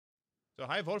So,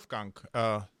 hi Wolfgang.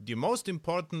 The most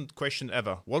important question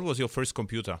ever. What was your first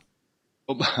computer?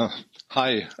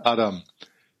 Hi, Adam.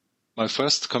 My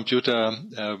first computer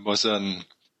was an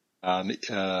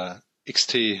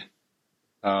XT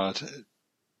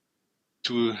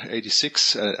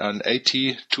 286, an AT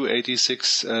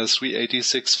 286,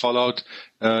 386 followed.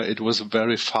 It was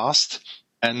very fast,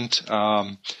 and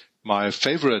my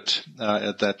favorite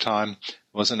at that time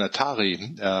was an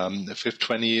Atari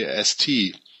 520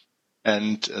 ST.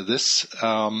 And this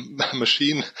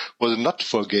machine was not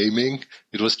for gaming.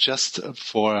 It was just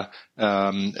for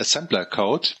assembler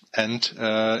code, and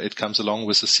it comes along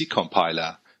with a C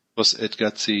compiler. It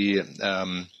got the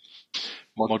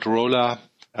Motorola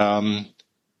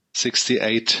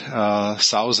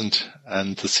 68,000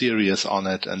 and the series on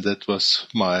it, and that was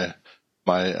my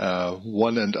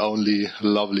one and only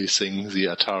lovely thing, the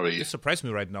Atari. It surprised me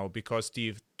right now because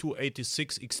the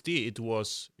 286 XT it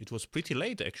was pretty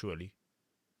late actually.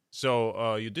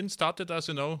 So you didn't start it as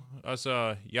as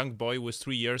a young boy with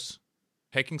 3 years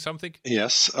hacking something?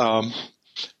 Yes,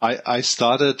 I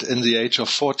started in the age of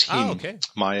 14. Ah, okay.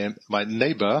 My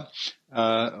neighbor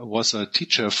was a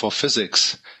teacher for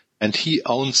physics, and he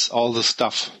owns all the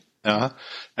stuff.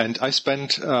 And I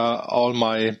spent all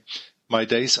my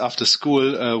days after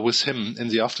school with him in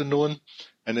the afternoon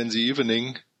and in the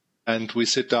evening, and we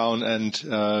sit down and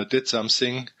did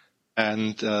something.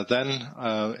 And then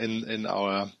in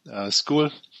our school,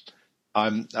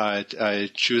 I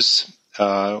choose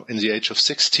in the age of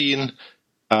 16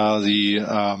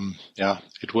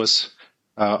 it was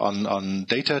on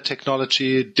data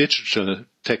technology, digital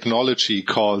technology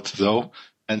called though.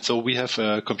 And so we have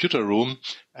a computer room,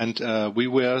 and we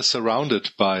were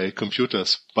surrounded by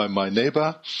computers by my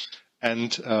neighbor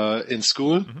and in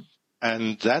school. Mm-hmm.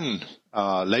 And then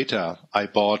later I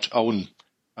bought own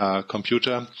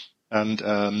computer, and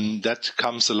that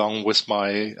comes along with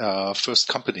my first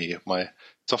company, my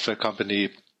software company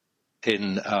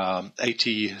in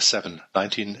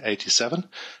 1987.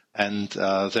 And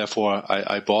therefore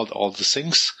I bought all the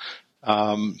things,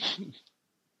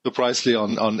 surprisingly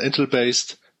on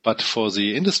Intel-based, but for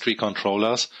the industry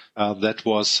controllers, that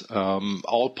was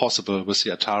all possible with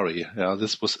the Atari.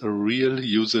 This was a real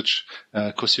usage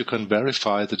because you can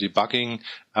verify the debugging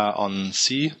on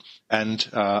C and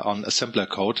on assembler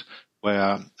code,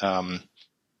 where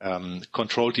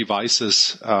control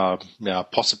devices are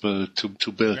possible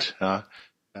to build.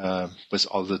 With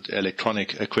all the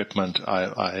electronic equipment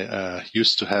I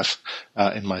used to have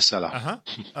in my cellar.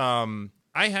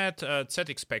 I had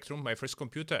ZX Spectrum, my first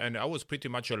computer, and I was pretty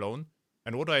much alone.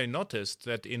 And what I noticed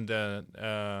that in the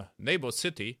neighbor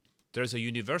city, there's a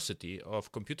university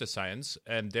of computer science,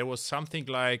 and there was something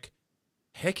like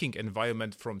hacking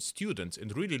environment from students.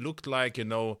 It really looked like,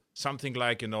 something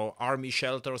like, army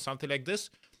shelter or something like this.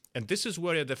 And this is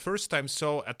where I the first time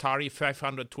saw Atari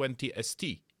 520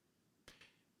 ST.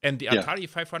 And the Atari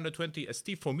 520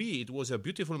 ST, for me, it was a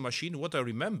beautiful machine. What I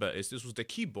remember is this was the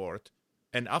keyboard.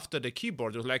 And after the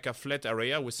keyboard, it was like a flat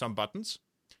area with some buttons.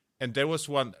 And there was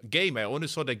one game. I only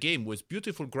saw the game with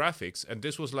beautiful graphics. And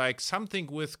this was like something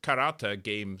with karate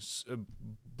games,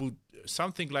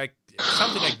 something like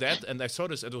that. And I saw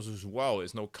this and it was, wow,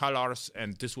 there's no colors.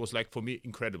 And this was like, for me,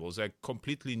 incredible. It's like a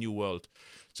completely new world.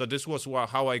 So this was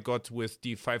how I got with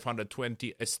the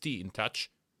 520 ST in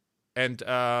touch. And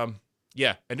and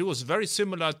it was very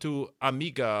similar to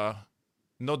Amiga,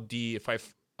 not the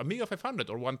Amiga 500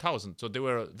 or 1000. So they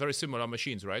were very similar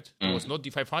machines, right? It was not the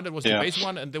 500, was the base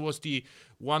one, and there was the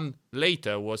one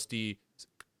later was the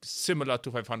similar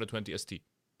to 520 ST.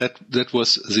 That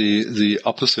was the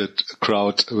opposite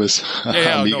crowd with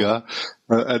Amiga,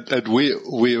 and we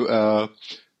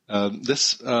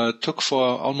this took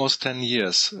for almost 10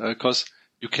 years because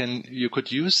you could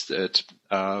use it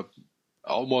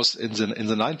almost in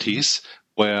the 90s,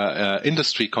 where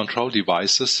industry control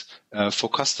devices for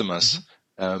customers.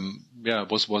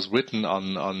 Was written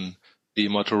on the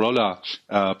Motorola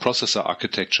processor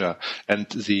architecture, and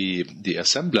the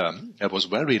assembler was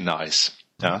very nice.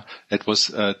 It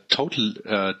was a total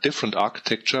different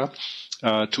architecture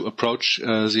to approach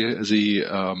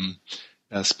the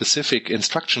specific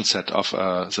instruction set of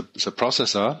the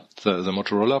processor, the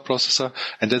Motorola processor,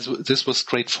 and this was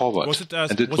straightforward. Was it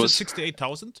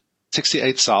 68,000?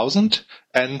 68,000,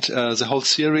 and the whole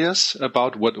series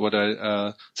about what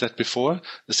I said before,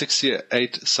 the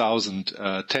 68,000,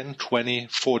 10, 20,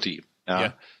 40.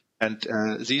 And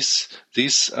these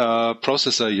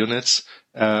processor units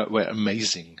were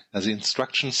amazing. The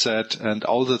instruction set and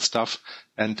all that stuff,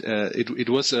 and it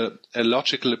was a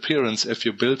logical appearance if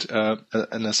you built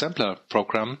an assembler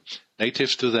program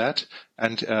native to that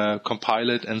and compile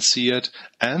it and see it,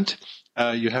 and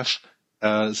you have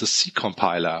the C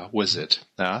compiler with it.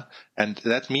 And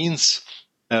that means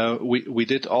we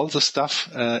did all the stuff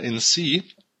in C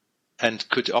and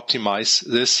could optimize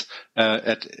this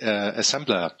at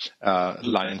assembler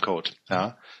line code.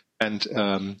 And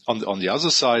on the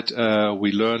other side,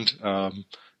 we learned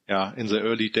in the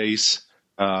early days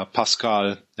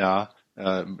Pascal.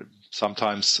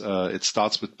 Sometimes it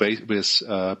starts with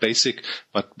basic,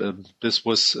 but this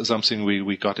was something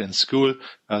we got in school.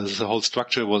 The whole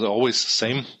structure was always the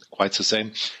same, quite the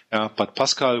same. But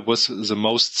Pascal was the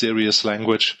most serious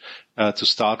language to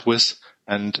start with,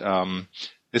 and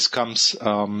this comes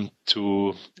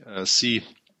to C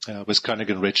with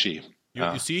Kernighan Ritchie.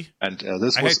 You see, and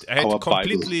this was I had our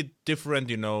completely Bible.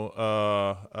 different,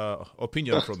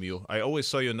 opinion from you. I always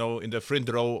saw, in the front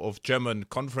row of German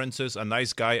conferences, a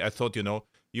nice guy. I thought,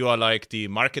 you are like the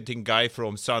marketing guy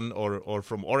from Sun or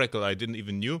from Oracle. I didn't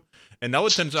even knew. And now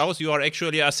it turns out you are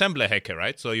actually an assembler hacker,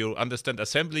 right? So you understand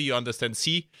assembly, you understand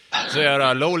C. So you're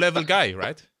a low-level guy,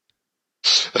 right?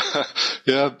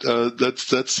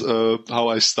 That's how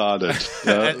I started.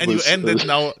 And you ended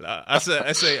now as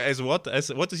what?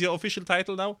 What is your official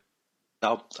title now?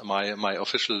 Now my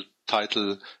official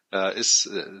title is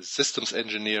systems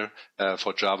engineer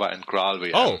for Java and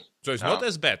GraalVM. Oh, so it's not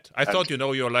as bad. I thought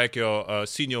you're like your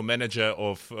senior manager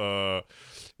of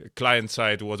client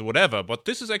side or whatever, but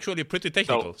this is actually pretty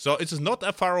technical. No. So it is not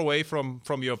that far away from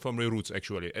your roots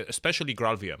actually, especially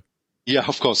GraalVM. Yeah,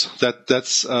 of course.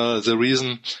 That's the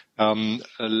reason.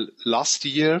 Last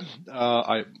year,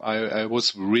 I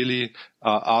was really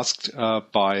asked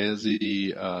by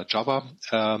the Java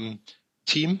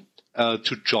team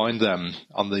to join them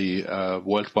on the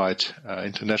worldwide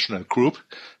international group,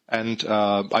 and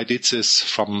I did this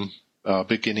from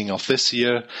beginning of this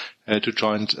year to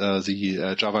join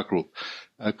the Java group.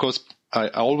 Of course, I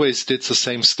always did the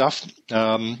same stuff,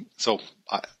 so.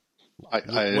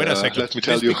 Wait a second. Let me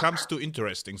tell this you. becomes too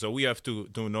interesting. So we have to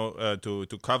know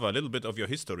to cover a little bit of your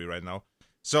history right now.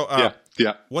 So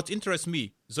yeah. What interests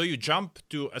me? So you jump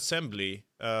to assembly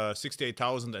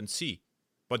 68,000 and C,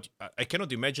 but I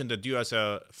cannot imagine that you, as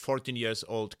a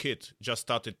 14-year-old kid, just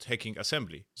started hacking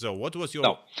assembly. So what was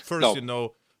your first?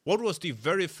 What was the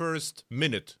very first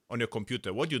minute on your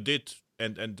computer? What you did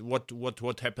and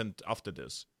what happened after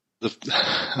this? The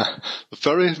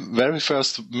very very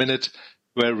first minute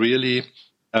were really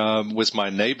with my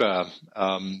neighbor.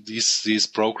 These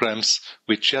programs,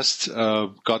 we just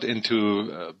got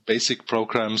into basic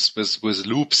programs with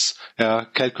loops,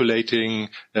 calculating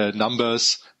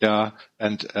numbers,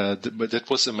 and that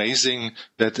was amazing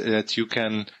that you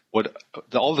can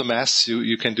all the maths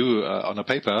you can do on a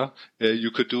paper,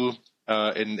 you could do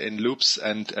in loops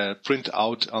and print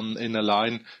out in a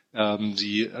line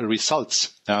the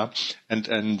results,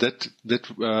 and that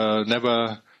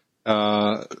never.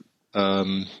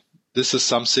 This is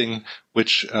something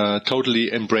which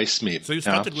totally embraced me. So you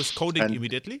started with coding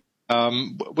immediately?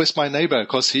 With my neighbor,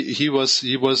 because he was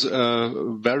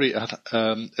very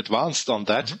advanced on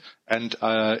that, and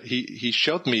he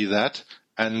showed me that,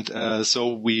 and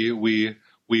so we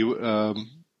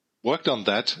worked on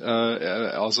that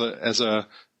also as a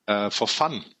for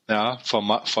fun,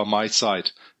 for my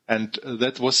side, and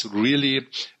that was really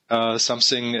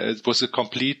something. It was a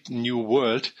complete new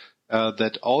world.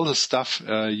 That all the stuff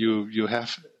you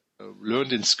have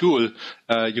learned in school,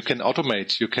 you can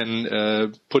automate, you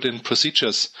can put in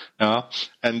procedures,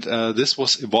 and this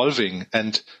was evolving.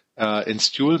 And in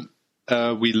school,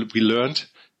 we learned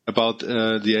about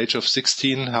the age of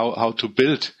 16 how to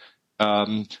build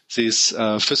these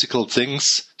physical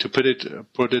things, to put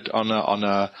it on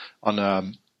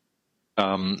a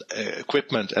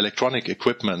equipment, electronic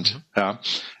equipment,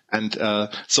 and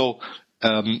so.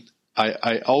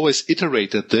 I always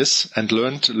iterated this and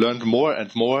learned more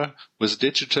and more with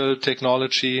digital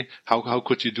technology. How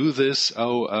could you do this?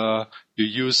 You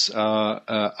use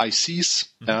ICs,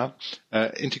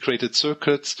 integrated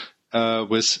circuits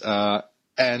with AND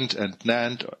and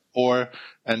NAND,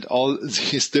 and all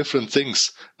these different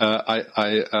things. I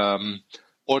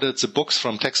ordered the books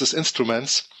from Texas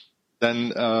Instruments.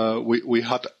 Then we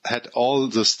had all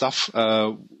the stuff,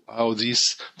 how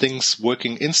these things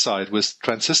working inside with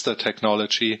transistor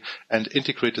technology and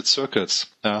integrated circuits,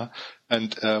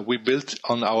 and we built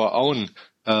on our own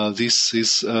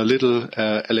these little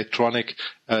electronic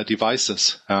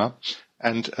devices,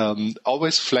 and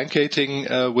always flanking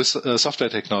with software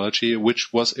technology, which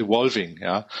was evolving.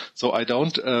 So I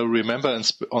don't remember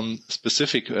on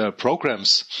specific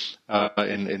programs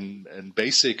in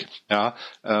BASIC.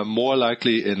 More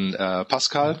likely in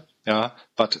Pascal. Yeah,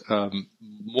 but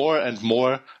more and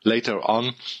more later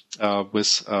on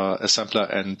with assembler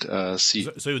and C.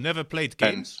 So you never played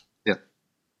And games? yeah,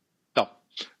 no,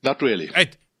 not really.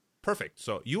 Right. Perfect.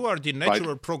 So you are the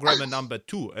natural programmer number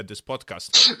 2 at this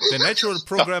podcast. The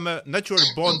natural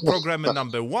born programmer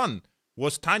number 1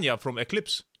 was Tanya from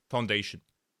Eclipse Foundation.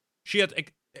 She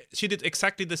did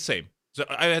exactly the same. So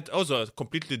I had also a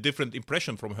completely different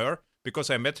impression from her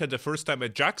because I met her the first time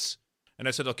at JAX, and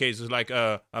I said, okay, this is like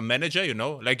a manager,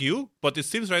 like you. But it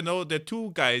seems right now the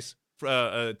two guys,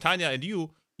 Tanya and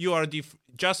you are the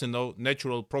just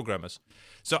natural programmers.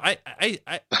 So I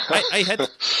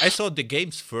saw the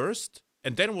games first,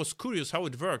 and then was curious how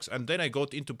it works, and then I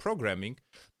got into programming.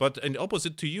 But in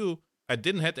opposite to you, I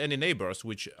didn't have any neighbors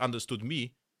which understood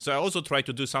me. So I also tried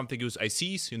to do something with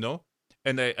ICs,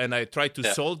 and I tried to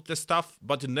solve the stuff,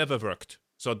 but it never worked.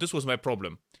 So this was my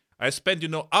problem. I spent,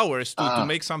 hours to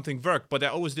make something work, but I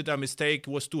always did a mistake,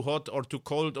 was too hot or too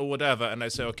cold or whatever, and I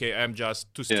said, okay, I'm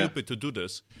just too stupid to do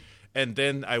this. And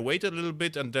then I waited a little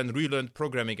bit and then relearned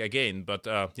programming again. But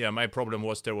my problem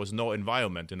was there was no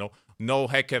environment, no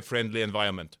hacker-friendly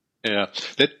environment. Yeah,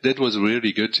 that was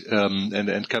really good,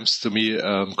 and comes to me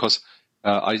because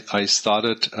I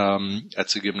started at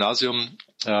the gymnasium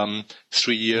 3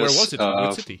 years. Where was it?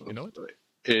 What city? You know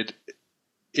it?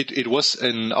 It was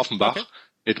in Offenbach. Okay.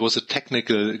 It was a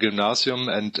technical gymnasium,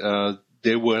 and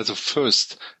they were the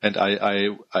first. And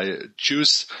I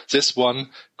choose this one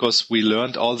because we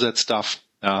learned all that stuff.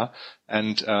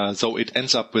 And so it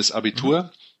ends up with Abitur.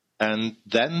 Mm-hmm. And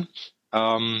then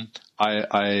I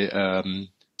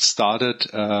started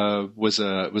with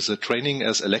a training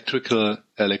as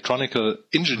electronical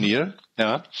engineer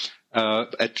at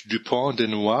Dupont de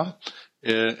Nemours,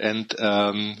 and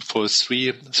for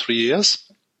three years.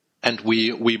 And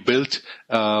we built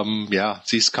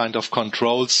these kind of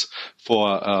controls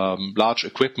for large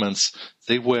equipments.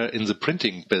 They were in the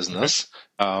printing business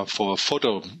for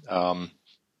photo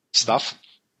stuff,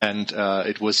 and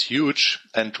it was huge.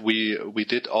 And we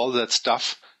did all that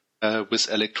stuff with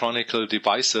electronical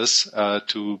devices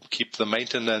to keep the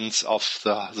maintenance of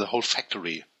the whole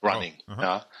factory running.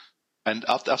 And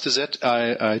after that,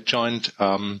 I joined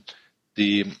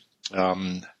the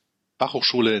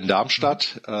Fachhochschule in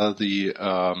Darmstadt, the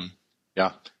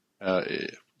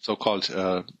so-called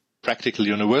practical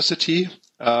university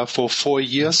for 4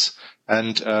 years,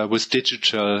 and with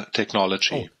digital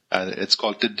technology. It's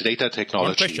called the data technology.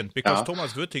 One question, because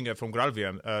Thomas Würtinger from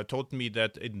Gralvian told me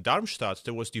that in Darmstadt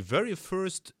there was the very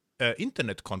first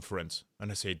internet conference,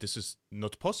 and I say this is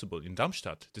not possible in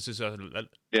Darmstadt. This is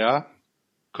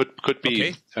could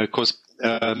be because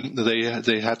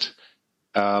they had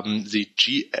the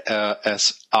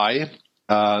GSI.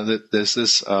 This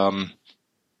is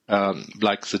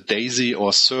like the DAISY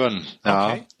or CERN.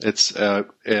 It's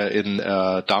in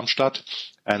Darmstadt,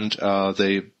 and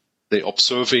they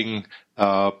observing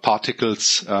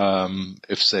particles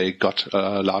if they got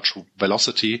a large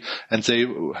velocity, and they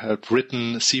had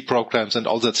written C programs and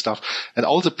all that stuff, and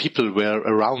all the people were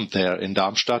around there in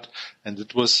Darmstadt, and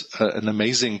it was an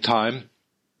amazing time.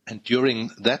 And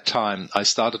during that time, I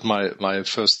started my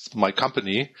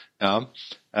company.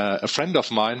 A friend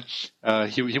of mine,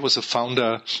 he was a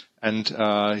founder, and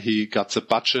he got the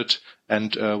budget.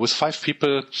 And with 5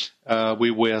 people,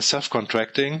 we were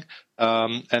self-contracting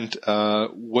and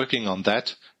working on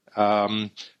that,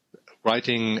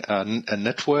 writing a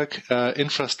network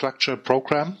infrastructure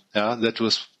program. That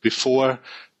was before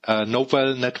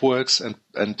Novell networks and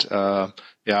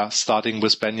starting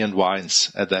with Banyan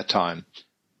Wines at that time.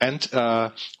 And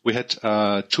we had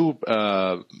 2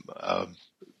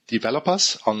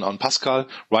 developers on Pascal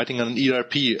writing an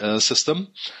ERP system,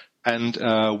 and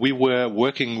we were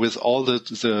working with all the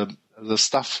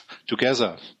stuff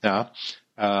together.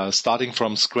 Starting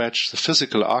from scratch, the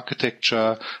physical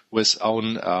architecture with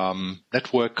own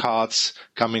network cards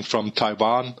coming from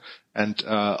Taiwan, and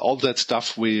all that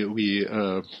stuff we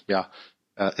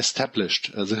established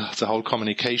the whole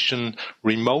communication,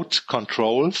 remote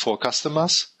control for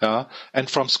customers, and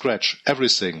from scratch,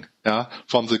 everything,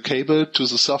 from the cable to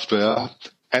the software,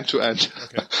 end to end.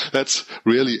 That's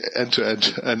really end to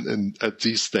end at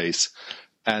these days.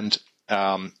 And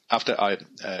after I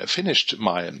finished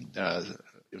my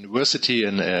university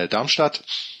in Darmstadt,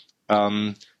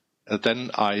 then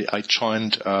I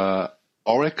joined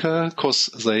Oracle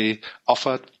because they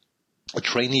offered a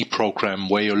trainee program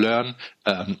where you learn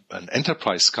an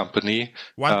enterprise company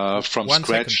from scratch. 1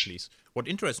 second, please. What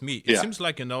interests me, it seems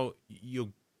like your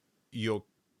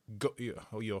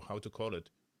how to call it,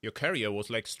 your career was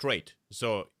like straight.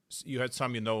 So you had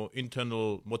some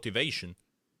internal motivation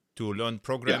to learn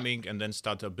programming and then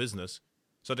start a business.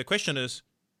 So the question is,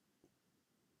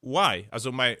 why?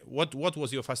 Also what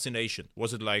was your fascination?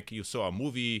 Was it like you saw a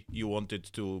movie, you wanted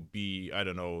to be, I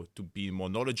don't know, to be more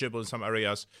knowledgeable in some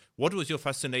areas? What was your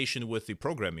fascination with the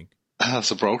programming?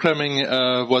 So programming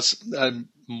was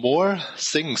more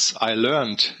things I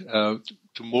learned,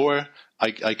 to more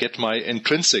I get my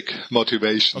intrinsic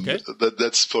motivation. Okay.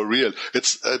 That's for real.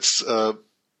 It's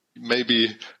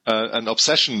maybe an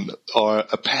obsession or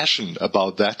a passion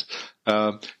about that.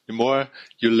 The more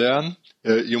you learn,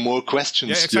 the more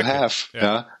questions you have,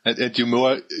 and you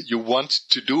more you want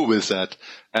to do with that.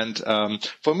 And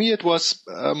for me, it was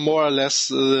more or less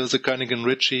the Kernighan and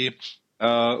Ritchie,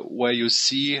 where you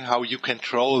see how you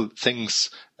control things,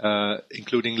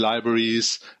 including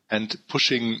libraries and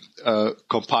pushing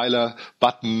compiler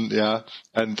button,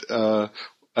 and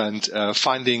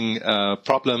finding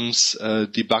problems,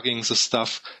 debugging the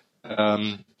stuff,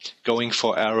 going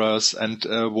for errors and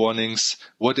warnings.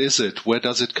 What is it? Where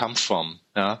does it come from?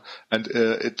 Yeah, and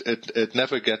it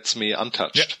never gets me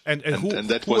untouched. Yeah. And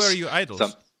who are your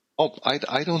idols?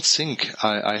 I don't think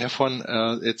I have one.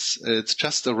 It's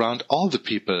just around all the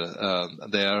people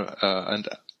there, and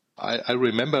I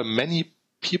remember many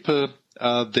people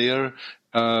there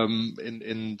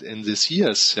in these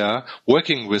years,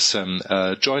 working with them,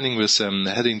 joining with them,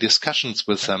 having discussions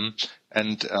with them,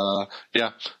 and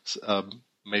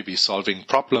maybe solving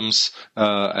problems,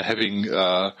 having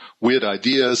weird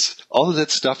ideas, all that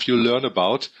stuff you learn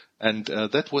about. And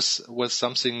that was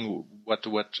something what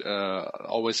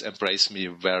always embraced me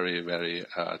very, very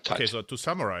tight. Okay, so to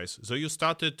summarize, so you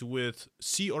started with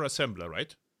C or assembler,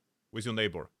 right? With your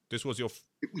neighbor. This was your...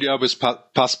 with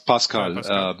Pascal.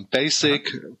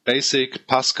 Basic,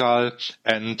 Pascal,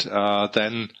 and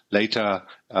then later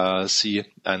C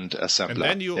and assembler. And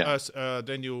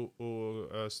then you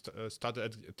started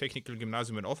at Technical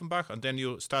Gymnasium in Offenbach, and then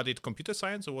you studied computer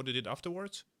science, or what you did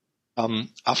afterwards?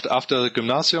 After the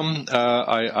gymnasium,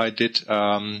 I did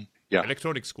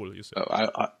electronic school. You said.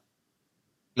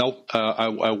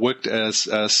 I worked as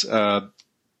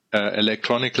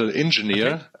electronical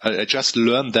engineer. Okay. I just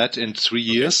learned that in 3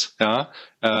 years.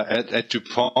 At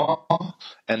DuPont,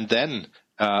 and then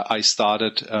I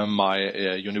started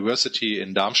my university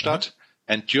in Darmstadt.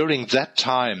 And during that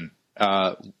time,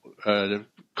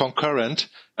 concurrent,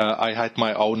 I had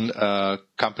my own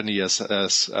company as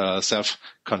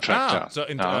self-contractor.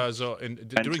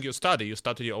 During your study, you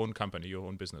started your own company, your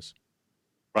own business.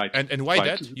 Right. And why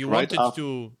that? You wanted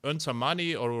to earn some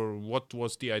money, or what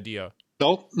was the idea?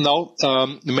 No.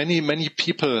 Many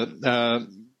people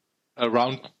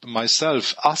around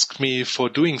myself asked me for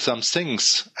doing some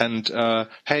things, and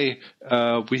hey,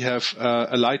 we have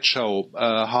a light show.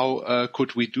 How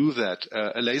could we do that?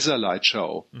 A laser light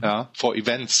show for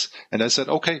events. And I said,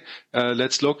 okay,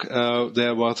 let's look.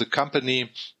 There was a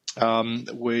company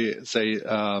where they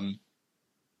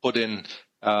put in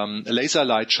laser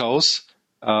light shows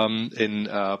in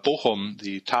Bochum,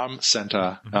 the TARM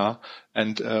Center,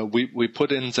 and we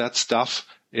put in that stuff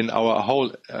in our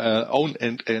whole own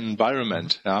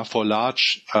environment for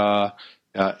large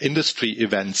industry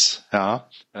events,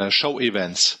 show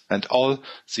events, and all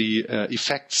the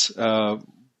effects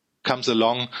comes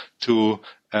along to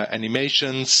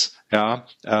animations.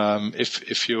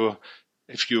 If you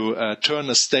turn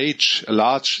a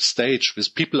large stage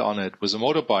with people on it, with a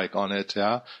motorbike on it,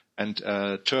 and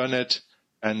turn it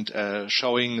and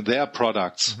showing their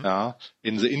products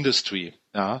in the industry.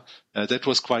 That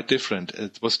was quite different.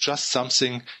 It was just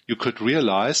something you could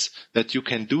realize that you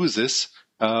can do this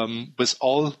with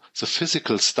all the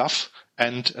physical stuff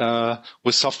and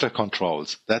with software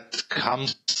controls. That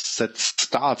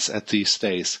starts at these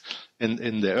days.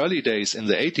 In the early days, in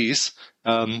the 80s,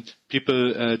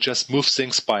 people just move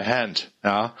things by hand,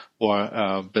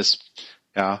 or with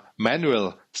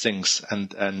manual things.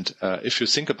 And if you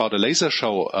think about a laser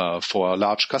show for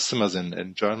large customers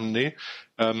in Germany,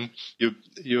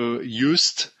 you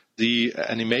used the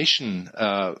animation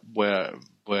where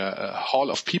a hall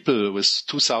of people with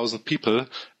 2,000 people,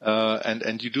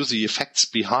 and you do the effects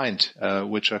behind,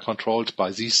 which are controlled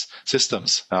by these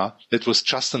systems. It was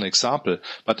just an example,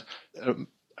 but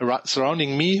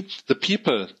surrounding me, the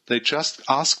people, they just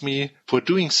ask me for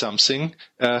doing something.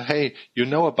 Hey, you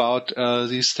know about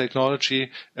this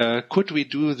technology? Could we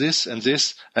do this and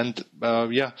this? And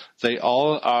they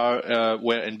all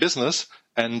were in business,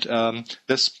 and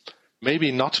this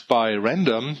maybe not by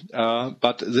random,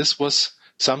 but this was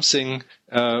something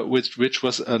which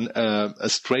was a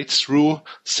straight through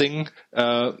thing.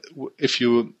 If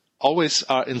you always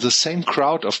are in the same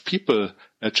crowd of people,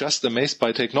 just amazed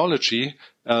by technology,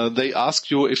 they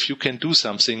ask you if you can do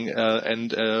something,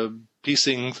 and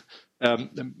piecing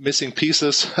missing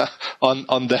pieces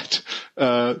on that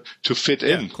to fit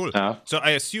in. Cool. So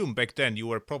I assume back then you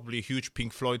were probably a huge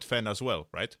Pink Floyd fan as well,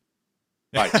 right?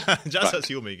 Right. Just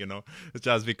assuming,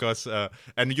 just because,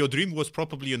 and your dream was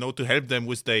probably, to help them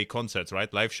with their concerts,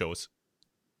 right? Live shows.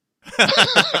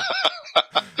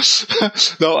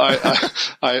 No,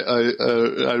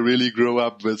 I really grew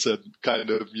up with that kind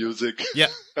of music. Yeah.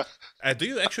 Do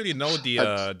you actually know the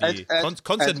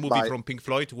concert movie from Pink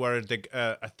Floyd where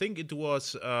I think it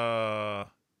was not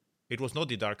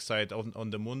the Dark Side on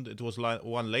the Moon. It was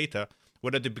one later,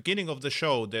 where at the beginning of the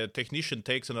show the technician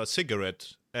takes a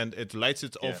cigarette and it lights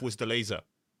it off with the laser.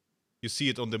 You see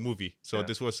it on the movie. So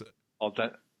this was all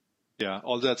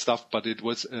that stuff. But it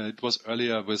was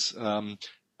earlier with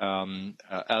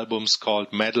albums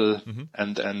called Metal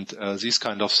and these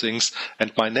kind of things.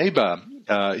 And my neighbor,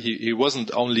 he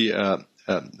wasn't only a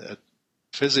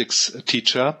physics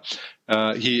teacher.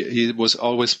 He was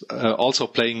always also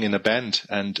playing in a band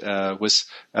and was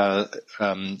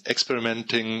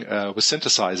experimenting with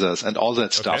synthesizers and all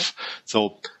that stuff.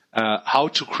 So how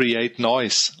to create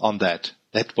noise on that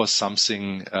was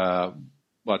something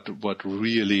what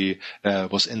really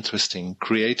was interesting.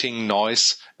 Creating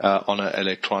noise on an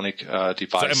electronic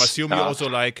device. So I'm assuming you also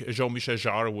like Jean-Michel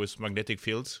Jarre with magnetic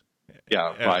fields.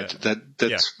 Yeah, right.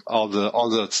 That's all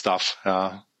that stuff.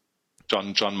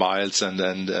 John Miles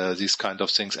and these kind of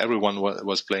things. Everyone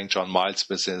was playing John Miles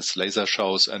with his laser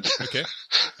shows, and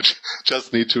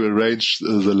just need to arrange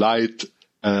the light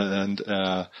and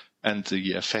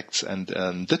the effects, and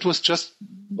that was just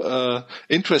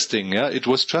interesting. Yeah, it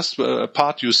was just a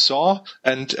part you saw,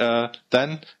 and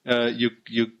then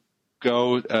you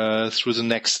go through the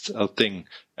next thing.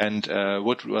 And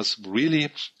what was really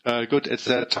good at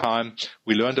that time,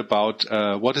 we learned about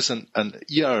what is an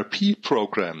ERP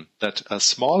program, that a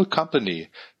small company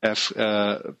have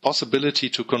possibility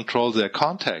to control their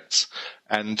contacts,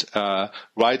 and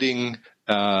writing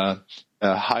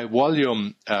high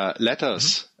volume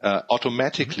letters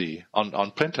automatically on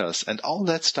printers and all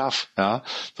that stuff.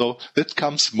 So it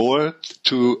comes more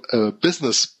to a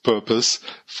business purpose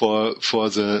for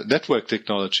the network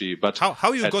technology. But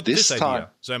how you got this time, idea?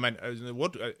 So I mean,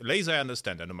 what laser? I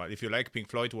understand. If you like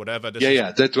Pink Floyd, whatever.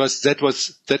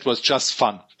 That was just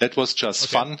fun. That was just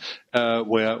fun.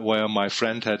 Where my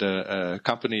friend had a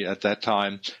company at that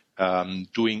time.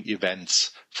 Doing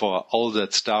events for all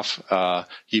that stuff.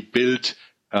 He built,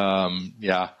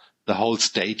 the whole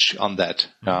stage on that.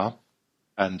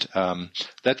 And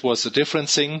that was a different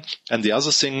thing. And the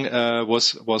other thing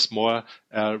was more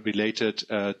related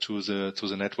to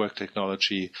the network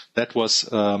technology. That was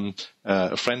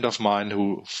a friend of mine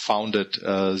who founded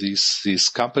his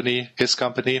company,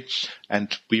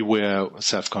 and we were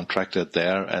self-contracted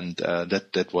there. And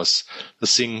that was the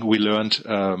thing we learned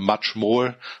much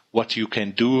more what you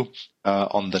can do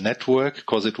on the network,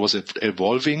 because it was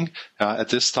evolving. At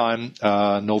this time,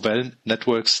 Novell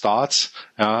Network starts,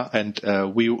 and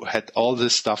we had all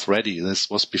this stuff ready. This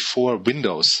was before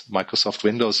Windows. Microsoft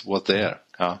Windows was there,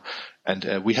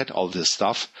 and we had all this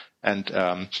stuff. And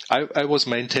I was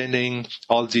maintaining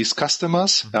all these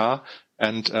customers,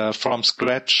 and from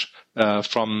scratch,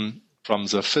 from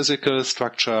the physical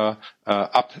structure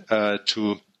up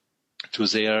to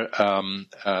their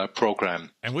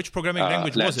program. And which programming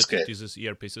language was it? This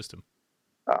ERP system.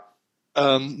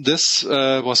 This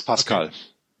was Pascal. Okay.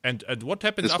 And what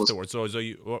happened afterwards? So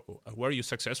were you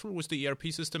successful with the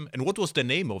ERP system? And what was the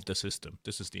name of the system?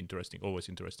 This is always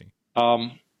interesting.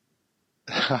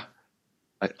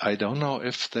 I don't know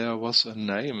if there was a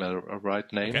name, a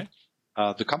right name. Okay.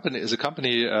 The company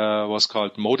was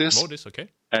called Modis. Modis, okay.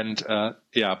 And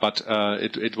but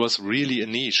it was really a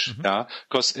niche,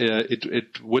 because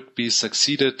it would be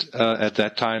succeeded at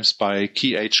that times by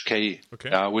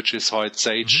KeyHK, which is how it's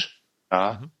Sage.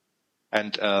 And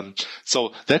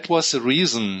so that was the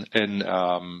reason in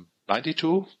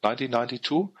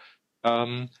 1992,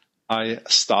 I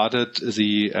started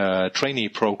the trainee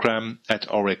program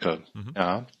at Oracle.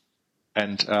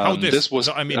 And this was.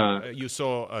 So, I mean, you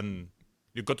saw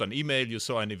you got an email, you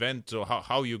saw an event. So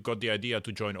how you got the idea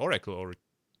to join Oracle? Or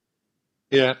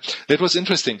yeah, that was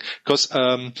interesting, because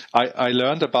I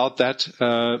learned about that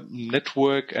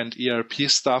network and ERP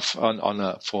stuff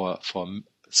for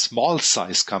small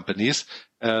size companies,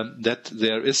 that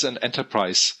there is an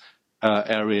enterprise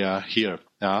area here,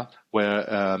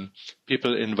 where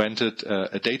people invented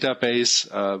a database.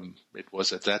 It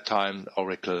was at that time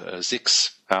Oracle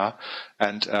 6,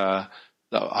 and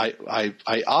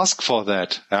I asked for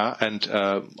that, and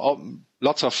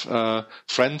lots of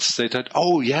friends said,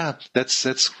 "Oh yeah,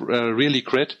 that's really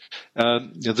great.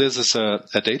 This is a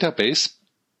database,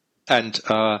 and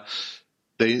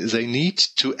they need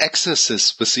to access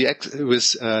this with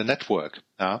network,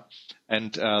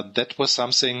 and that was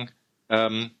something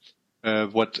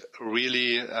what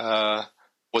really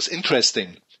was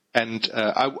interesting. And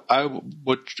I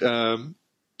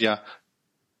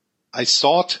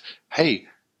thought, hey,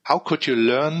 how could you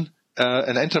learn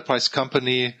an enterprise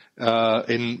company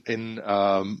in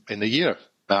a year?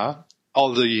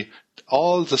 All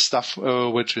the stuff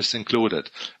which is included,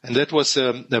 and that was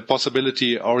the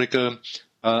possibility. Oracle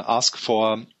asked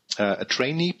for a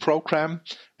trainee program,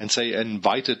 and they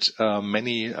invited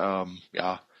many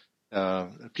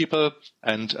people,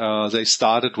 and they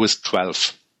started with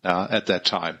 12 at that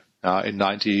time in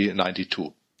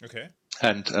 1992. Okay.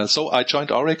 And so I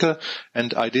joined Oracle,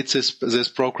 and I did this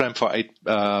program for 8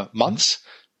 months,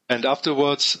 and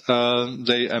afterwards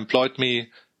they employed me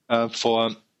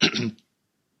for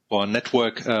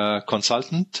network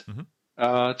consultant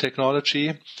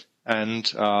technology,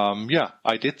 and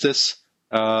I did this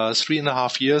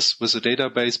 3.5 years with a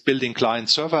database, building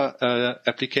client-server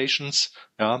applications.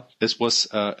 This was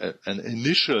an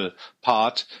initial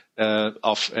part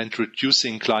of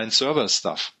introducing client-server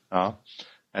stuff.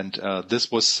 And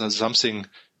this was something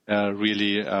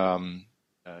really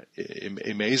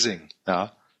amazing.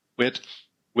 We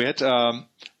had an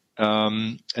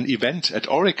event at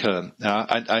Oracle,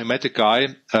 and I met a guy,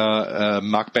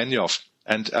 Mark Benioff.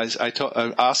 And I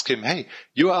asked him, hey,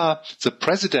 you are the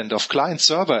president of client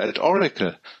server at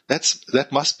Oracle. That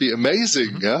must be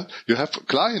amazing. Yeah, you have a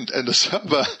client and a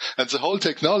server and the whole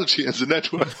technology and the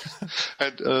network.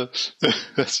 And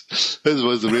this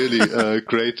was really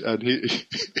great. And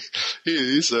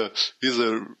he's a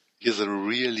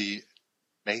really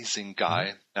amazing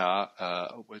guy,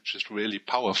 which is really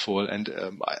powerful. And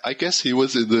I guess he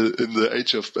was in the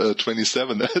age of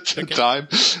 27 at that time.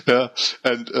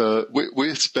 And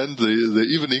we spent the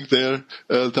evening there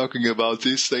talking about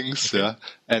these things. Okay.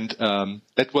 And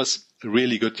that was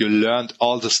really good. You learned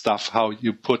all the stuff, how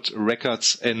you put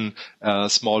records in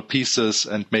small pieces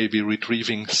and maybe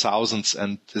retrieving thousands,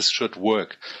 and this should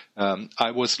work. I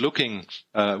was looking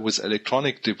with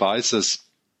electronic devices,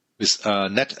 with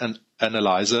net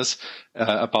analyzers,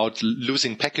 about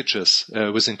losing packages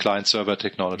within client-server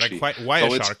technology. Like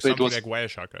Wireshark, like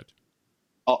Wireshark, right?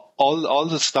 All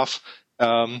the stuff,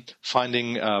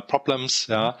 finding problems,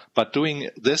 but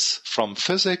doing this from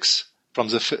physics, from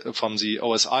the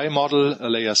OSI model,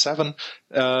 layer 7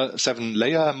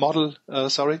 layer model, to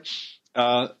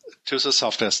the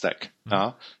software stack.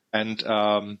 And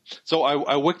so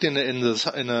I worked in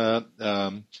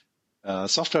a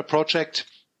software project.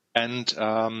 And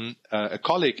a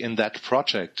colleague in that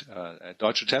project, at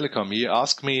Deutsche Telekom, he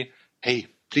asked me, hey,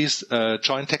 please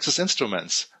join Texas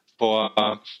Instruments for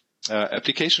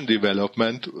application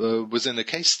development within a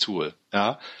case tool.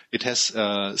 It has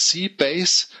C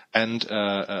base and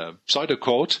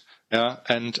pseudocode,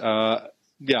 and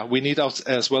we need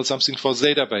as well something for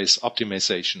database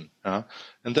optimization.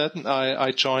 And then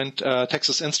I joined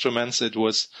Texas Instruments. It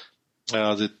was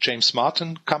the James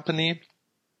Martin company.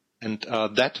 And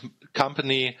that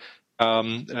company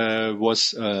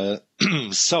was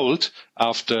sold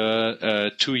after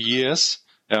 2 years,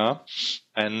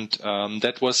 and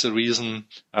that was the reason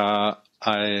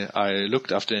I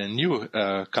looked after a new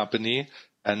company.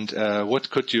 And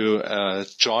what could you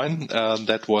join?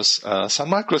 That was Sun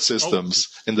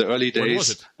Microsystems in the early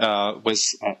days.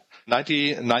 Was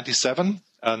 1997,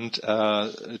 and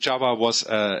Java was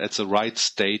at the right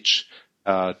stage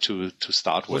to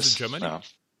start with. Was it Germany?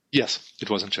 Yes, it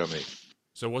was in Germany.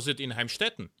 So was it in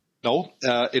Heimstetten? No,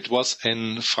 it was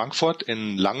in Frankfurt,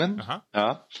 in Langen,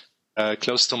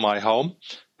 close to my home.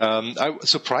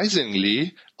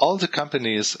 Surprisingly, all the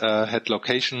companies had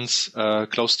locations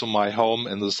close to my home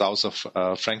in the south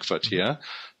of Frankfurt here.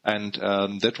 And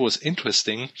that was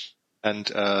interesting.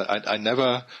 And I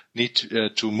never need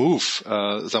to move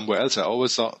somewhere else. I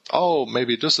always thought,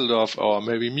 maybe Düsseldorf or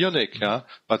maybe Munich.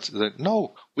 But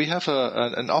no, we have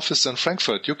an office in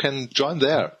Frankfurt. You can join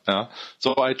there.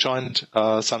 So I joined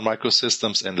Sun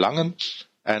Microsystems in Langen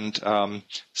and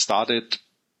started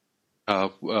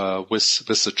with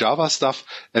the Java stuff,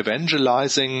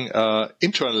 evangelizing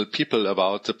internal people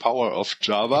about the power of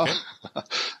Java,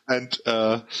 and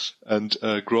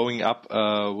growing up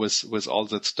with all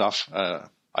that stuff.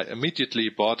 I immediately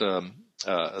bought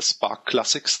a Spark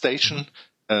Classic station,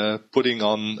 putting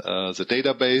on the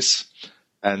database,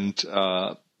 and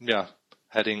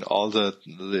heading all the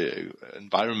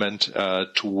environment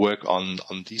to work on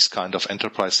these kind of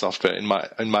enterprise software in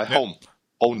my home.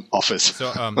 Own office.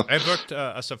 So I worked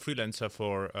as a freelancer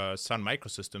for Sun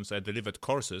Microsystems. I delivered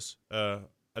courses.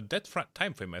 At that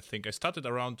time frame, I think I started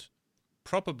around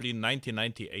probably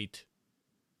 1998,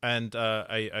 and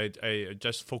I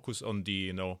just focus on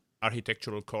the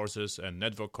architectural courses and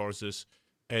network courses,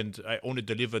 and I only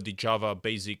deliver the Java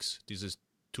basics. This is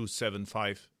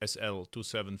 275 SL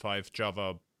 275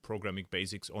 Java programming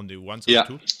basics on the ones or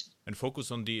two, and focus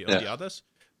on the others.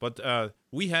 But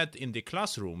we had in the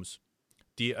classrooms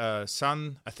the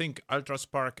Sun, I think,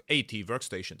 UltraSpark 80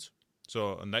 workstations,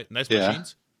 so nice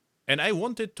machines. And I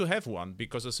wanted to have one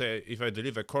because I say if I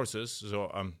deliver courses,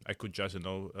 so I could just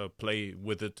play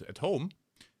with it at home.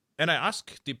 And I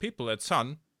asked the people at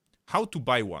Sun how to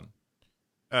buy one.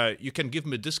 You can give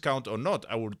me a discount or not.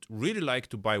 I would really like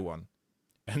to buy one.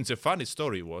 And the funny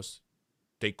story was,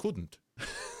 they couldn't.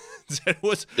 there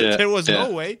was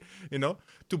no way,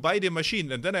 to buy the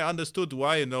machine. And then I understood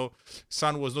why,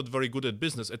 Sun was not very good at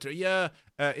business. We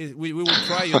will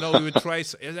try, we will try.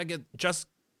 Just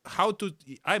how to.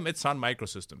 I'm at Sun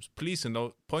Microsystems. Please,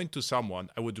 point to someone.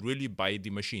 I would really buy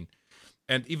the machine.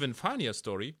 And even funnier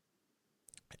story.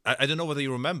 I don't know whether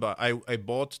you remember. I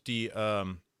bought the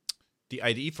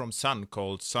IDE from Sun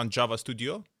called Sun Java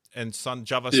Studio and Sun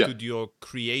Java Studio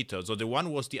Creator. So the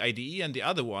one was the IDE and the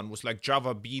other one was like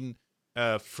Java Bean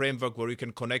framework where you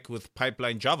can connect with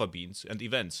pipeline Java beans and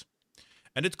events.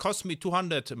 And it cost me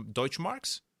 200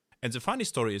 Deutschmarks. And the funny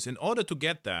story is, in order to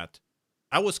get that,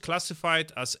 I was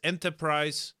classified as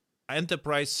Enterprise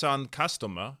Sun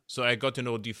customer. So I got,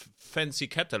 the fancy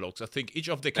catalogs. I think each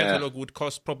of the catalog would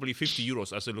cost probably 50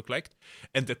 euros as it looked like.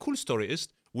 And the cool story is,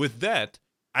 with that,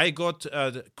 I got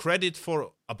credit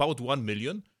for about 1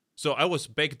 million. So I was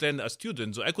back then a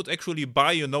student, so I could actually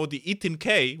buy, the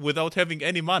E10K without having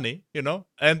any money, and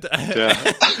and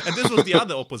this was the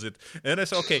other opposite. And I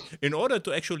said, okay, in order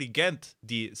to actually get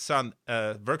the Sun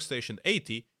Workstation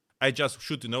 80, I just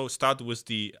should, start with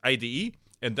the IDE,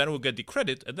 and then we'll get the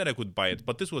credit, and then I could buy it.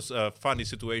 But this was a funny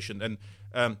situation, and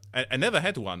I never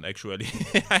had one, actually.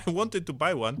 I wanted to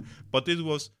buy one, but it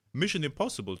was mission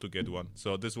impossible to get one.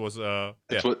 So this was,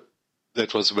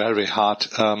 That was very hard.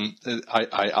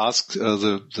 I asked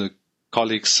the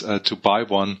colleagues to buy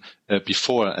one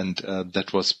before, and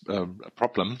that was a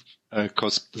problem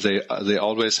because they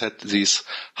always had this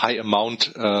high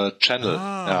amount channel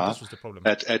this was the problem.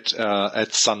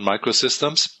 at Sun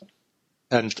Microsystems,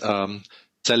 and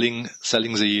selling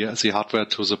the hardware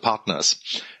to the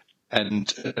partners.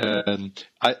 And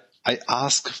I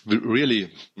asked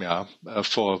really,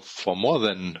 for more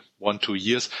than 1-2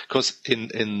 years, because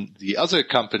in the other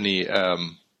company,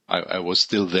 I was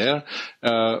still there,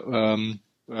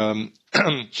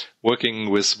 working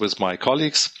with my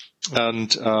colleagues, and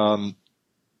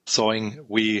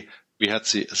we had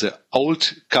the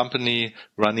old company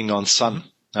running on Sun,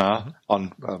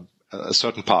 on a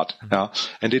certain part,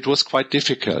 and it was quite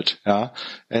difficult,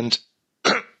 and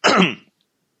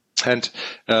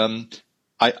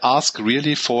I ask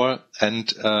really for,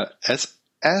 and as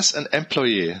an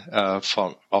employee of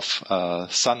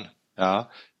Sun,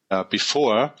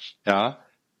 before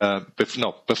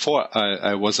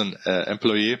I was an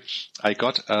employee, I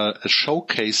got a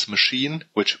showcase machine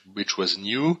which was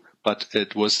new, but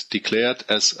it was declared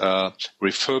as a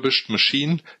refurbished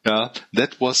machine.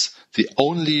 That was the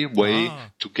only way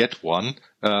to get one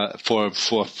for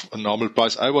a normal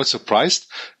price. I was surprised,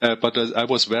 but I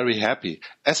was very happy.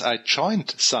 As I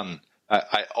joined Sun,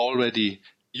 I already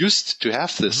used to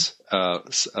have this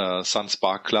Sun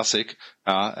Spark Classic,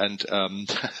 and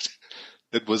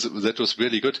that was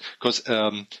really good because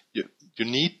you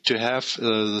need to have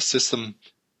the system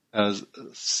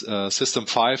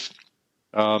 5.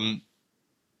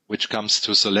 Which comes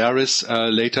to Solaris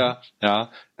later,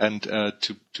 and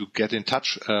to get in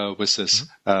touch with this.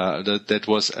 That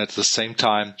was at the same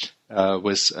time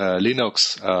with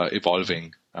Linux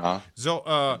evolving. So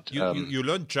you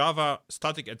learned Java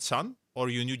static at Sun, or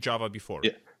you knew Java before?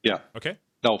 Yeah. Okay.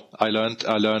 No, I learned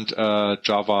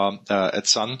Java at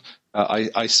Sun.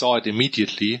 I saw it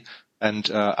immediately,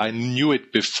 and I knew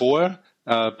it before,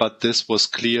 but this was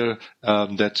clear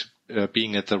that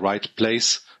being at the right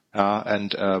place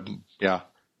and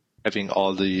having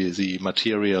all the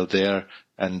material there,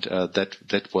 and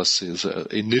that was his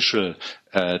initial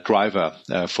driver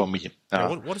for me.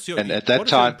 What is your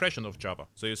impression of Java?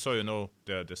 So you saw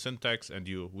the syntax, and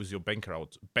you with your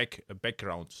background.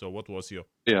 So what was your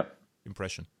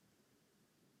impression?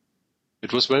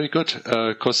 It was very good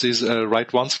because these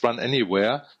write once run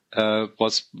anywhere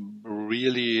was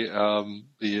really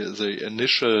the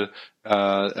initial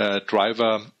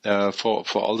driver for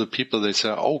all the people. They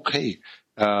said, okay,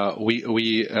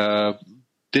 we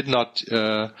did not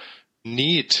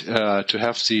need to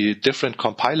have the different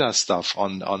compiler stuff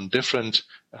on different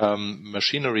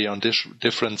machinery, on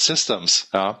different systems.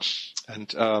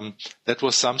 And that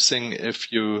was something,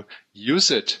 if you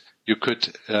use it, you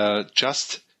could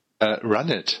just run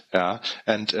it. Yeah?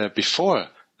 And before,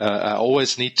 I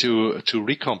always need to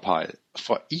recompile.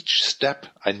 For each step,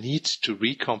 I need to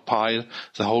recompile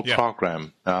the whole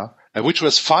program. Which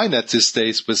was fine at this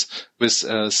stage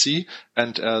with C,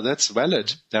 and that's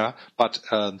valid. Yeah, but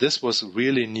this was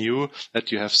really new,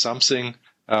 that you have something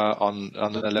on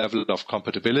a level of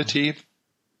compatibility,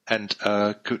 and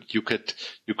you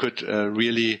could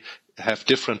really have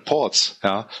different ports.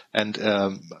 Yeah, and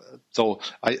so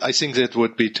I think that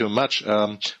would be too much.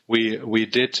 We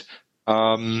did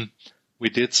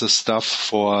the stuff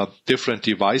for different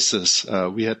devices.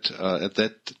 We had at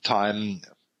that time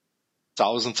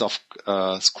thousands of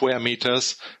square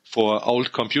meters for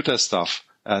old computer stuff,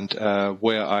 and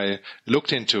where I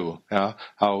looked into how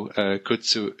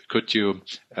could you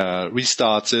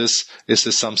restart this? Is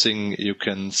this something you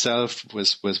can sell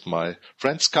with my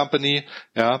friend's company?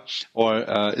 Yeah, or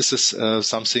is this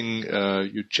something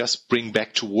you just bring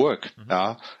back to work?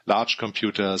 Large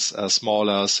computers,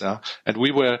 smaller. And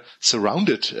we were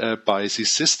surrounded by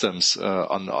these systems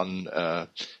on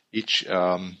each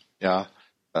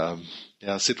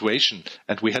situation,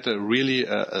 and we had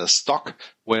a stock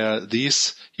where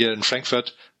these here in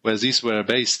Frankfurt, where these were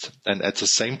based, and at the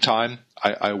same time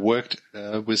I worked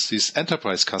with these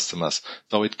enterprise customers.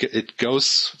 So it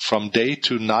goes from day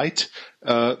to night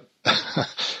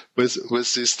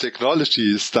with this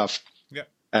technology stuff. Yeah.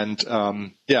 And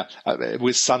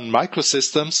with Sun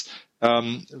Microsystems,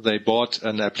 they bought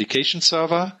an application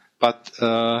server, but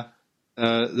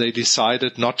they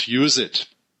decided not to use it.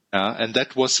 And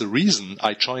that was the reason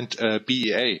I joined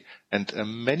BEA, and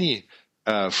many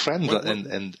friends.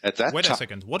 And at that time, wait a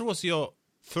second. What was your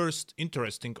first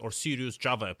interesting or serious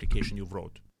Java application you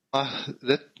wrote?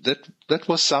 That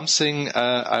was something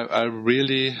I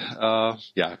really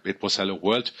it was Hello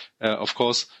World, of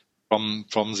course. From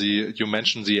the, you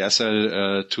mentioned the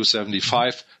SL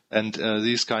 275 and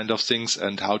these kind of things,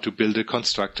 and how to build a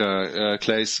constructor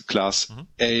class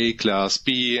A, class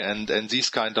B, and these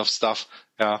kind of stuff.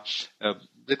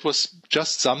 It was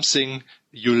just something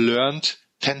you learned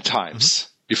 10 times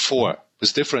before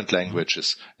with different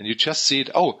languages, and you just see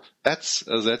it. Oh, that's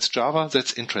Java.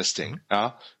 That's interesting.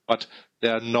 But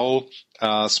there are no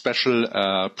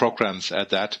special programs at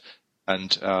that,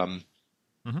 and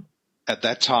at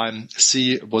that time,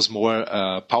 C was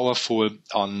more powerful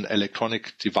on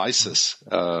electronic devices,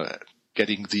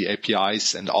 getting the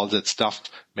APIs and all that stuff,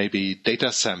 maybe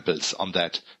data samples on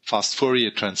that, fast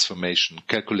Fourier transformation,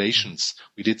 calculations.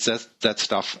 We did that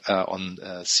stuff on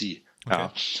C. Okay.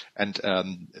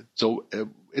 So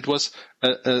it was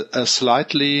a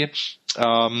slightly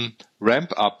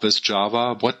ramp up with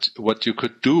Java, what you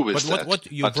could do with that.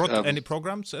 What you wrote any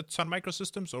programs at Sun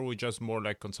Microsystems, or were you just more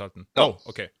like consultant? No. Oh,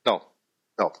 okay. No.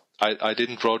 I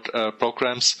didn't wrote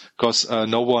programs because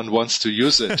no one wants to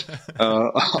use it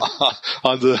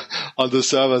on the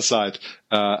server side.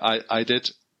 I did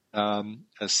a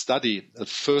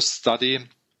first study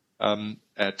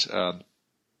at a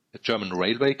German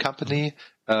railway company,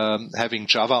 having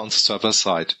Java on the server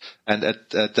side, and at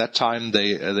that time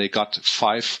they got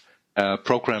 5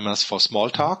 programmers for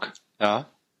Smalltalk,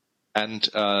 and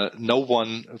no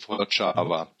one for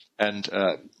Java, and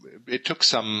it took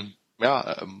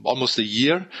almost a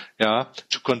year,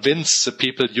 to convince the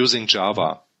people using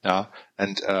Java,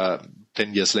 and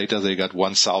 10 years later they got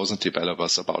 1,000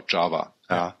 developers about Java,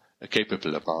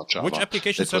 capable about Java. Which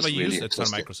application server you used at Sun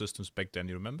Microsystems back then?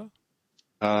 You remember?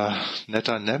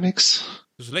 NetDynamics.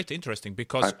 This is later interesting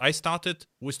because I started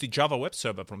with the Java web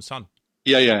server from Sun.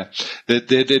 Yeah.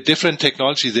 The different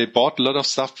technology, they bought a lot of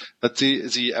stuff, but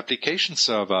the application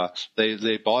server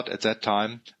they bought at that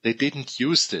time, they didn't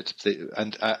use it.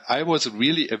 And I was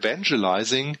really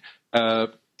evangelizing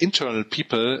internal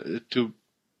people to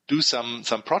do some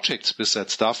projects with that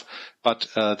stuff, but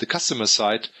the customer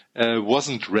side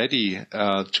wasn't ready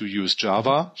to use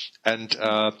Java, and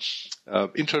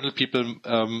internal people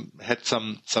had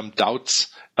some doubts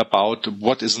about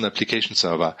what is an application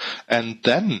server. And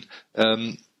then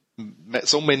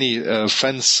so many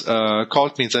friends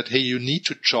called me and said, "Hey, you need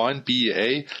to join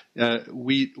BEA.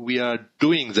 We are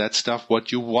doing that stuff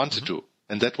what you want to do."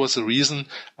 And that was the reason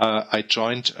I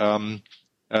joined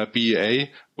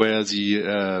BEA, where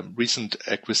the recent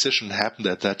acquisition happened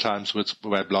at that time with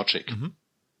WebLogic.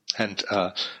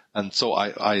 And so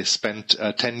I spent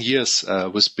 10 years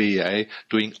with BEA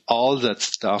doing all that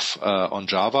stuff on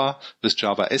Java, with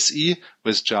Java SE,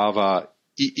 with Java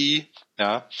EE,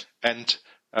 and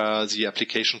the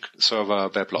application server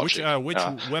WebLogic. Which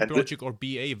WebLogic or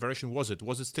BEA version was it?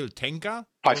 Was it still Tenga?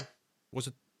 5. Was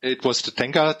it it was the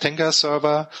Tenga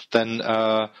server, then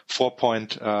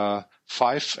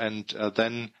 4.5, and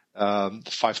then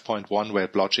 5.1 where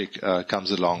WebLogic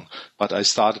comes along. But I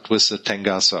started with the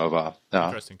Tenga server.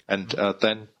 Interesting. And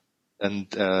then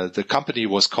the company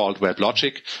was called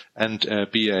WebLogic, and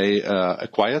BA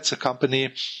acquired the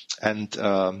company, and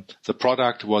the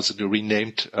product was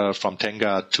renamed from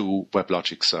Tenga to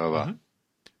WebLogic server. Mm-hmm.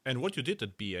 And what you did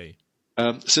at BA?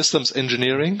 Systems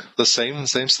engineering, the same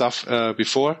stuff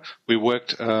before. We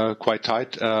worked quite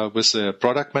tight with the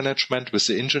product management, with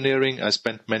the engineering. I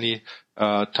spent many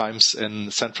times in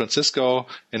San Francisco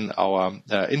in our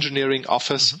engineering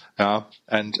office. Mm-hmm.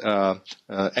 And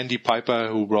Andy Piper,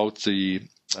 who wrote the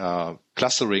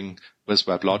clustering with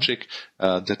WebLogic,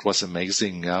 that was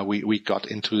amazing. We got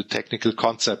into the technical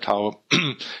concept, how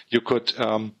you could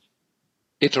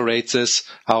iterate this,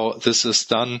 how this is